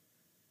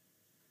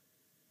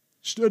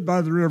 Stood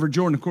by the river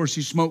Jordan. Of course,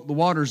 he smote the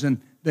waters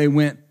and they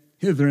went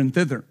hither and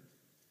thither.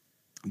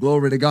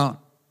 Glory to God.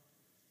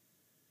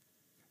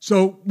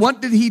 So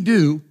what did he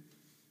do?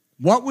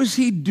 What was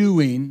he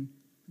doing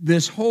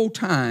this whole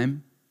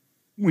time?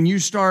 When you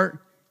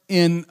start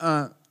in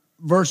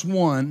verse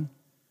 1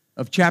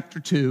 of chapter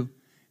 2,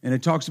 and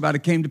it talks about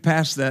it came to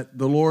pass that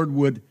the Lord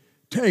would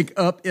take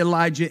up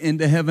Elijah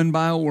into heaven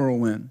by a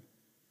whirlwind.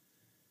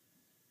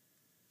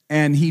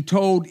 And he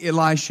told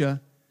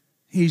Elisha,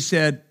 he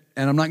said,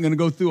 and I'm not going to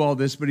go through all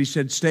this, but he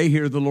said, stay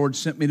here, the Lord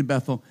sent me to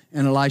Bethel.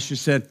 And Elisha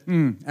said,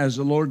 as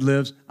the Lord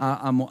lives,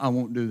 I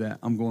won't do that.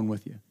 I'm going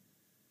with you.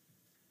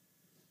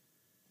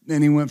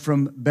 Then he went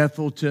from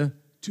Bethel to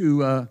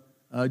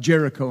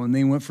Jericho, and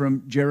then he went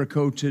from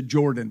Jericho to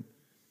Jordan.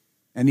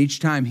 And each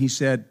time he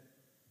said,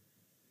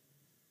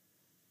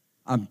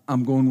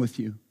 I'm going with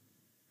you.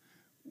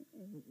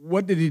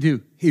 What did he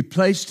do? He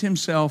placed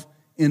himself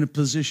in a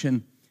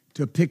position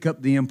to pick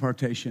up the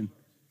impartation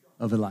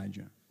of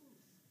Elijah.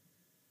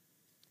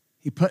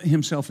 He put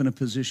himself in a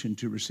position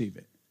to receive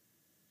it.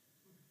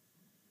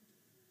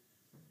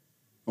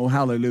 Oh,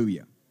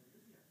 hallelujah.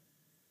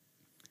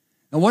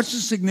 Now, what's the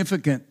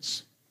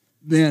significance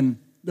then?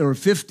 There were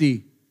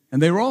 50,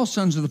 and they were all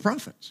sons of the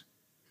prophets.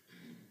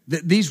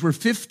 These were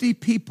 50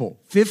 people,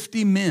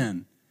 50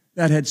 men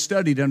that had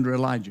studied under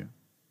Elijah.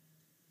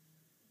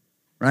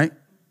 Right?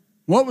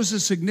 What was the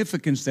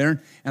significance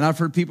there? And I've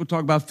heard people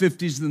talk about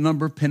 50 is the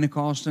number of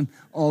Pentecost and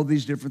all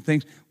these different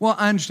things. Well,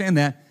 I understand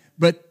that.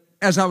 But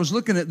as I was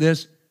looking at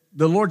this,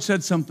 the Lord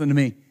said something to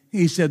me.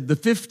 He said, the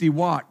 50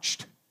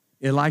 watched,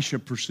 Elisha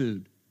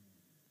pursued.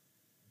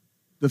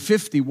 The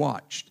 50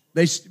 watched.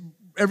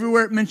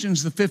 Everywhere it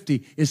mentions the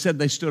 50, it said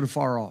they stood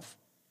afar off.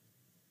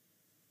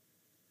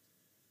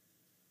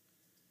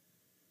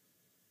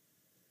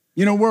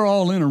 You know, we're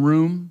all in a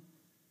room.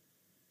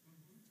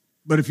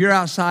 But if you're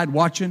outside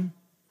watching,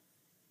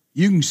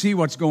 you can see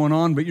what's going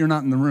on, but you're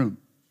not in the room.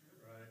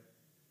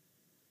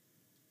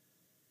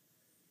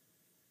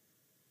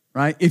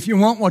 Right? If you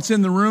want what's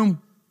in the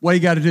room, what do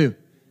you got to do?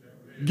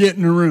 Get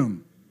in the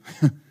room.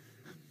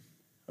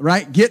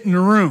 Right? Get in the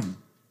room.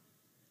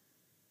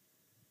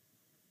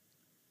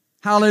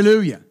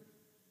 Hallelujah.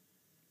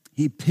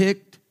 He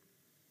picked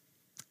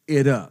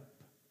it up.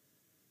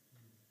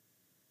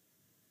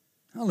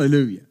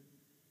 Hallelujah.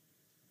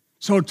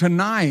 So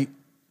tonight,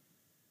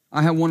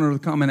 I have one other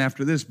comment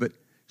after this, but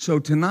so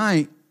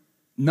tonight,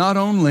 not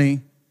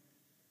only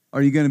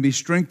are you going to be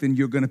strengthened,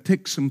 you're going to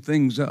pick some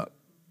things up.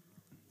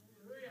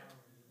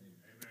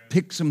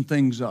 Pick some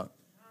things up.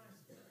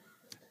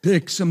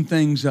 Pick some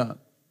things up.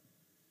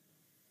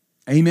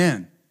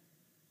 Amen.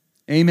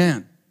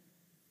 Amen.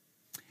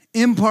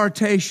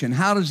 Impartation,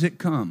 how does it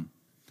come?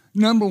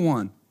 Number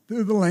one,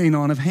 through the laying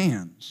on of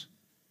hands.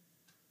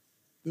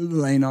 Through the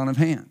laying on of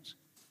hands.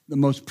 The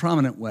most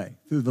prominent way,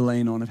 through the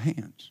laying on of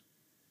hands.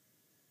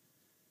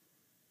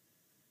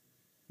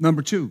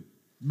 Number two,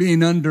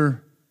 being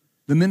under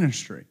the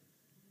ministry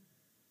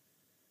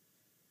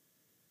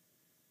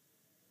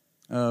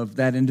of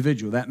that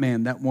individual, that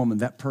man, that woman,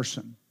 that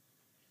person,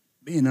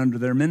 being under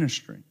their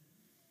ministry.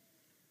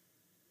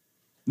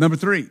 Number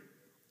 3,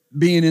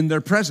 being in their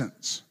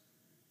presence.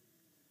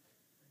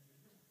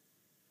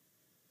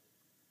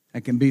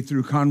 That can be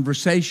through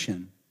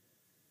conversation,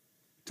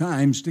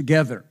 times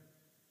together.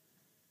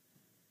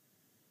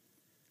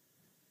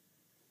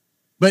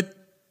 But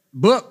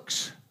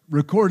books,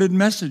 recorded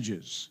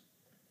messages,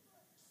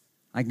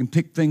 I can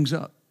pick things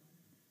up.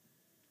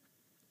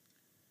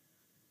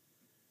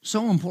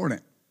 So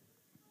important.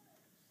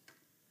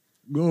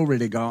 Glory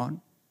to God.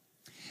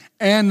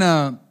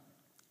 And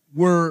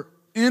we're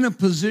in a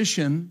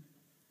position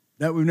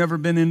that we've never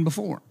been in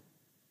before.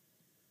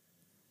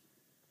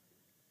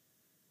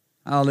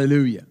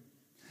 Hallelujah.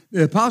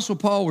 The Apostle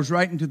Paul was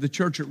writing to the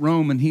church at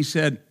Rome, and he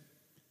said,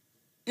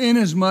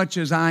 "Inasmuch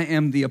as I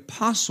am the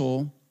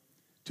apostle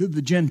to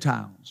the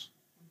Gentiles."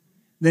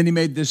 Then he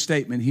made this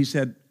statement. He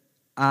said,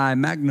 "I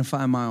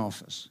magnify my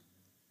office."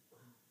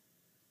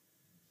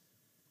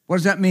 What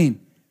does that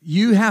mean?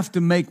 You have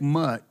to make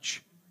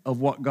much of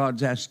what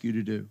God's asked you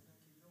to do.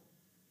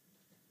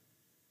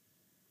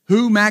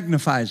 Who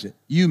magnifies it?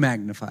 You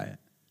magnify it.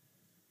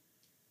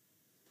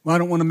 Well, I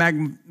don't want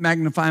to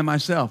magnify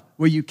myself.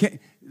 Well, you can't.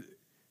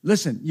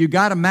 Listen, you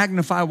got to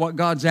magnify what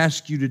God's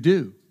asked you to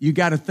do. You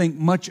got to think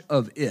much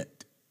of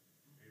it.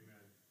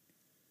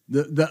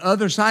 The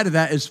other side of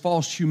that is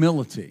false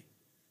humility.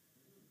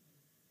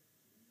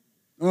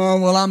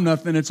 Oh, well, I'm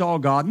nothing. It's all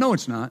God. No,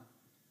 it's not.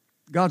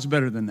 God's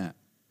better than that.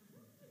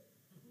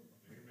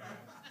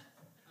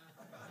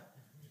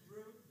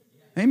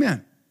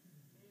 Amen.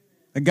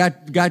 A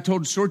guy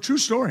told a story, true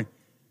story.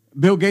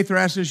 Bill Gaither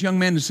asked this young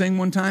man to sing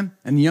one time,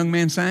 and the young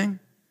man sang.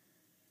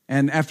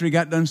 And after he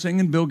got done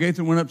singing, Bill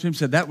Gaither went up to him and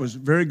said, "That was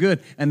very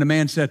good." And the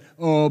man said,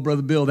 "Oh,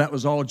 Brother Bill, that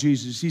was all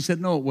Jesus." He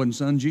said, "No, it wasn't,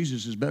 son.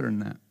 Jesus is better than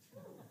that."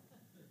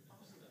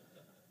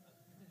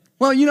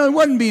 Well, you know, it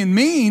wasn't being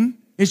mean.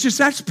 It's just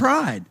that's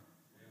pride.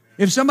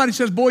 If somebody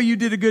says, "Boy, you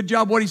did a good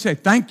job," what do you say?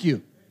 "Thank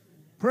you.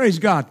 Praise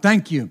God.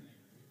 Thank you."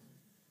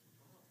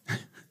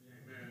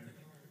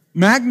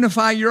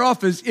 Magnify your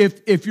office.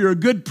 If you're a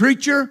good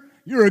preacher,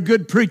 you're a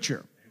good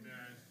preacher. Amen.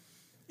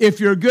 If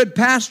you're a good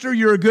pastor,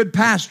 you're a good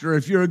pastor.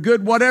 If you're a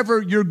good whatever,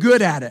 you're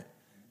good at it.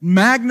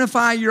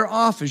 Magnify your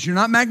office. You're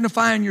not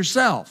magnifying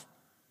yourself.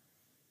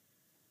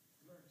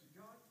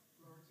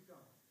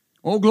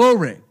 Oh,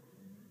 glory.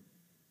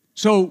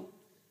 So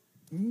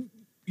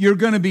you're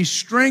going to be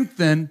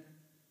strengthened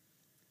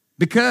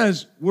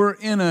because we're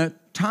in a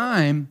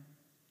time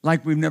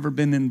like we've never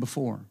been in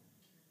before.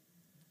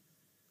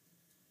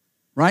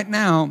 Right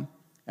now,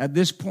 at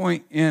this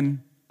point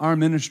in our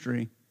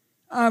ministry,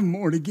 I have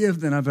more to give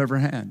than I've ever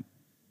had. Amen.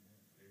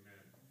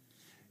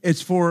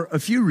 It's for a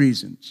few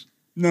reasons.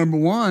 Number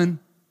one,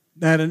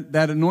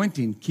 that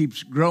anointing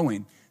keeps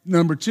growing.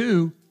 Number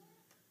two,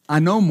 I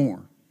know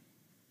more.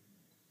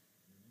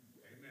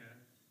 Amen.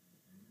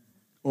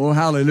 Oh,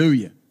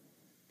 hallelujah.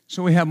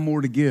 So we have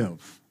more to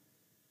give.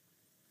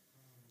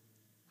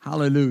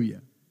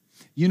 Hallelujah.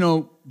 You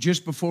know,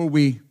 just before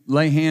we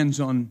lay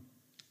hands on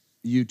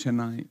you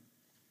tonight,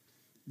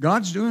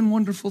 God's doing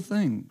wonderful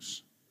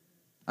things.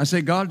 I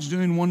say God's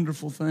doing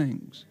wonderful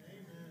things.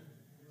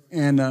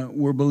 Amen. And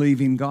we're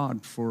believing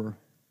God for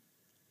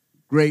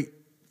great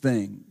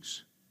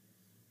things.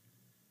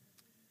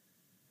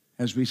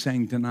 As we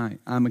sang tonight,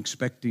 I'm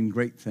expecting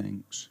great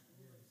things.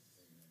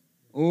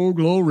 Oh,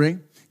 glory.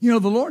 You know,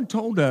 the Lord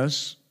told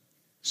us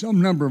some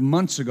number of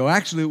months ago,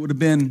 actually it would have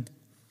been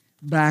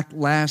back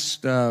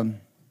last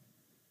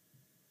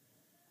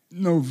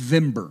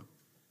November.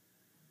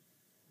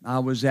 I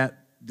was at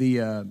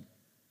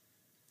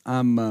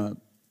I'm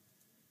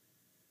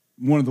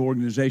one of the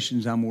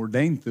organizations I'm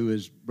ordained through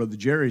is Brother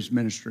Jerry's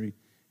ministry,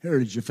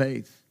 Heritage of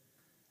Faith,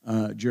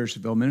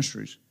 Jerry'sville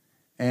Ministries,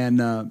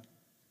 and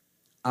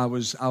I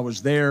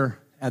was there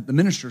at the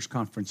ministers'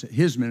 conference, at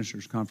his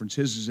ministers' conference.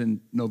 His is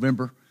in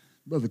November.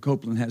 Brother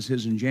Copeland has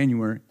his in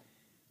January,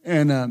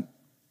 and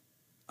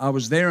I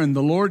was there, and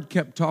the Lord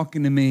kept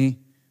talking to me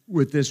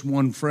with this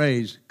one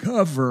phrase: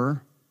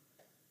 "Cover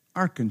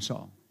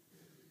Arkansas."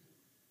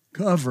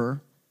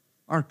 Cover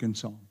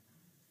Arkansas.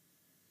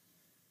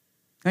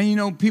 And you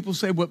know, people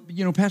say, "Well,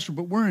 you know, Pastor,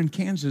 but we're in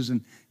Kansas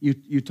and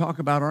you talk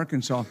about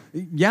Arkansas."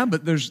 Yeah,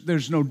 but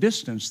there's no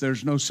distance.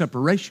 There's no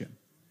separation.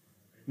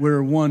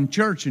 We're one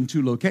church in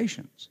two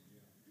locations.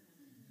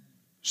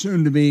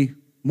 Soon to be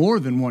more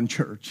than one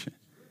church. Amen.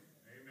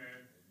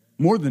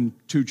 More than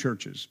two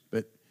churches.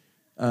 But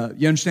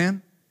you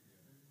understand?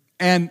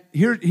 And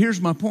here's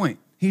my point.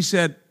 He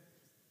said,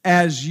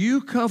 as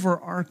you cover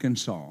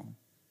Arkansas,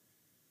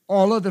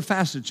 all other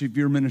facets of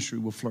your ministry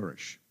will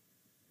flourish.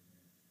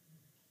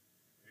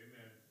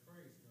 Amen.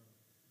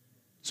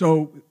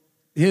 So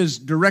his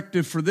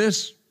directive for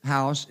this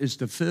house is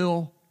to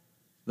fill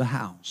the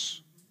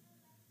house.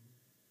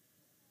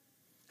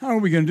 How are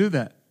we going to do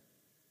that?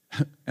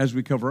 As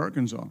we cover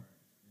Arkansas.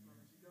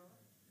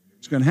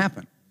 It's going to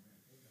happen.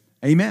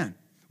 Amen.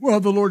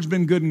 Well, the Lord's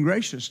been good and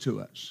gracious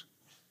to us.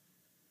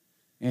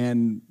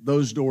 And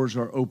those doors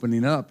are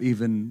opening up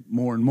even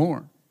more and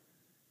more.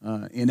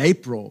 In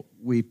April,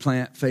 we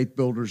plant Faith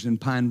Builders in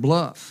Pine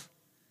Bluff,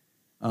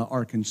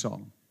 Arkansas.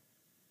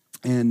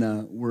 And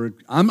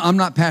I'm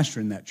not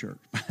pastoring that church,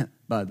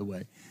 by the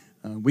way.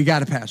 We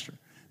got a pastor.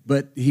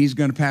 But he's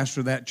going to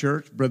pastor that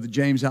church. Brother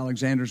James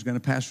Alexander is going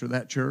to pastor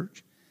that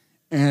church.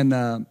 And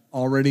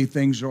already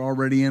things are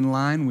already in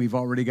line. We've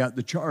already got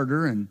the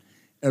charter and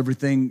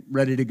everything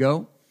ready to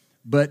go.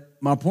 But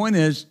my point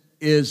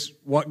is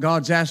what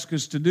God's asked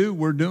us to do,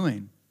 we're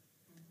doing.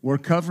 We're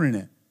covering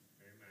it.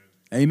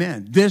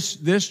 Amen.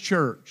 This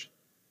church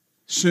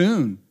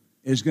soon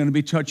is going to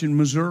be touching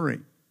Missouri.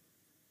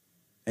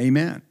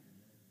 Amen.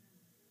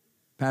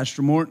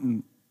 Pastor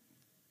Morton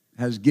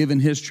has given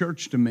his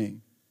church to me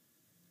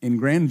in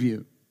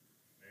Grandview.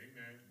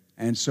 Amen.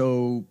 And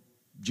so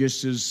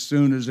just as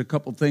soon as a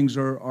couple things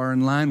are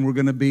in line, we're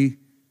going to be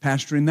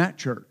pastoring that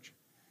church.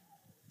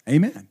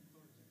 Amen.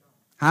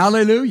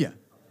 Hallelujah.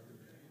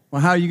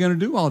 Well, how are you going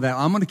to do all that?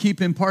 I'm going to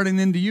keep imparting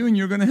into you, and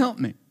you're going to help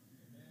me.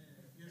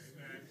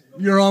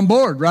 You're on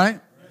board,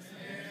 right?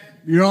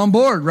 You're on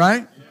board,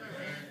 right?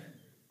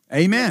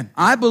 Amen.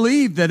 I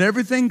believe that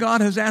everything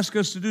God has asked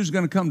us to do is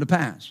going to come to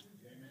pass.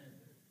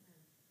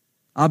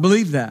 I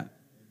believe that.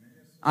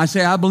 I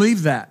say, I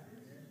believe that.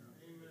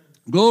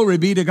 Glory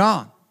be to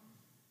God.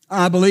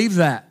 I believe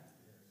that.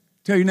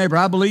 Tell your neighbor,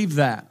 I believe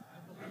that.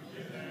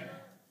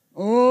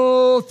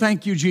 Oh,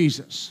 thank you,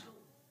 Jesus.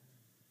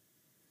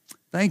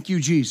 Thank you,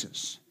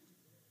 Jesus.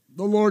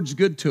 The Lord's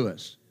good to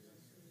us.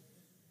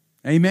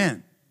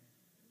 Amen.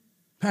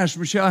 Pastor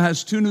Michelle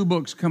has 2 new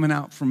books coming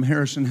out from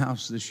Harrison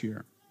House this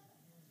year.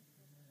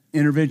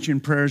 Intervention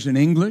Prayers in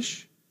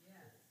English.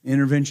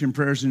 Intervention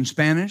Prayers in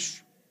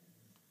Spanish.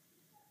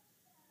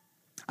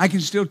 I can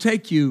still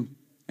take you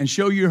and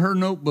show you her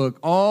notebook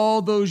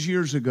all those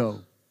years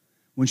ago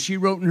when she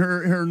wrote in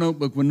her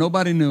notebook when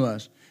nobody knew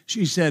us.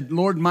 She said,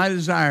 Lord, my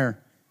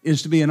desire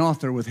is to be an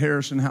author with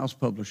Harrison House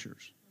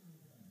Publishers.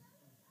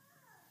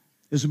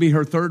 This will be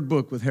her 3rd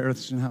book with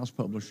Harrison House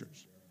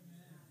Publishers.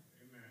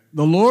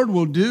 The Lord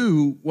will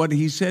do what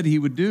He said He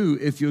would do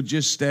if you'll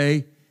just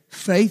stay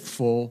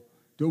faithful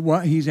to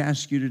what He's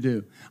asked you to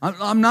do.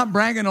 I'm not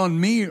bragging on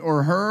me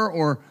or her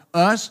or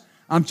us.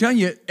 I'm telling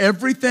you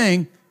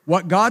everything,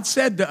 what God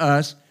said to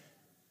us,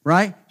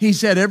 right? He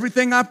said,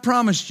 everything I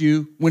promised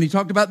you, when He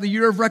talked about the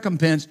year of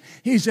recompense,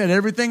 He said,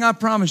 everything I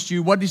promised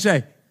you, what did He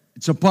say?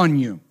 It's upon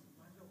you.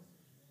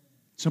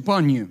 It's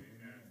upon you.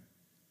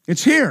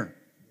 It's here.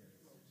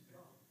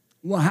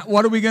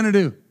 What are we going to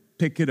do?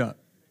 Pick it up.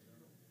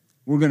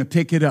 We're going to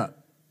pick it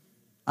up.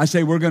 I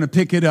say we're going to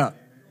pick it up.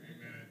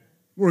 Amen.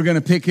 We're going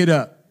to pick it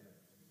up.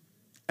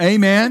 Amen.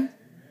 Amen.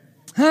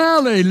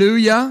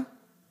 Hallelujah.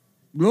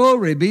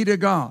 Glory be to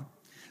God.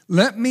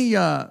 Let me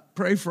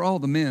pray for all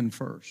the men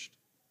first.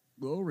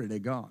 Glory to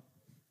God.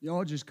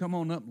 Y'all just come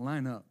on up and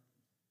line up.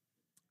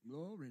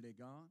 Glory to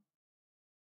God.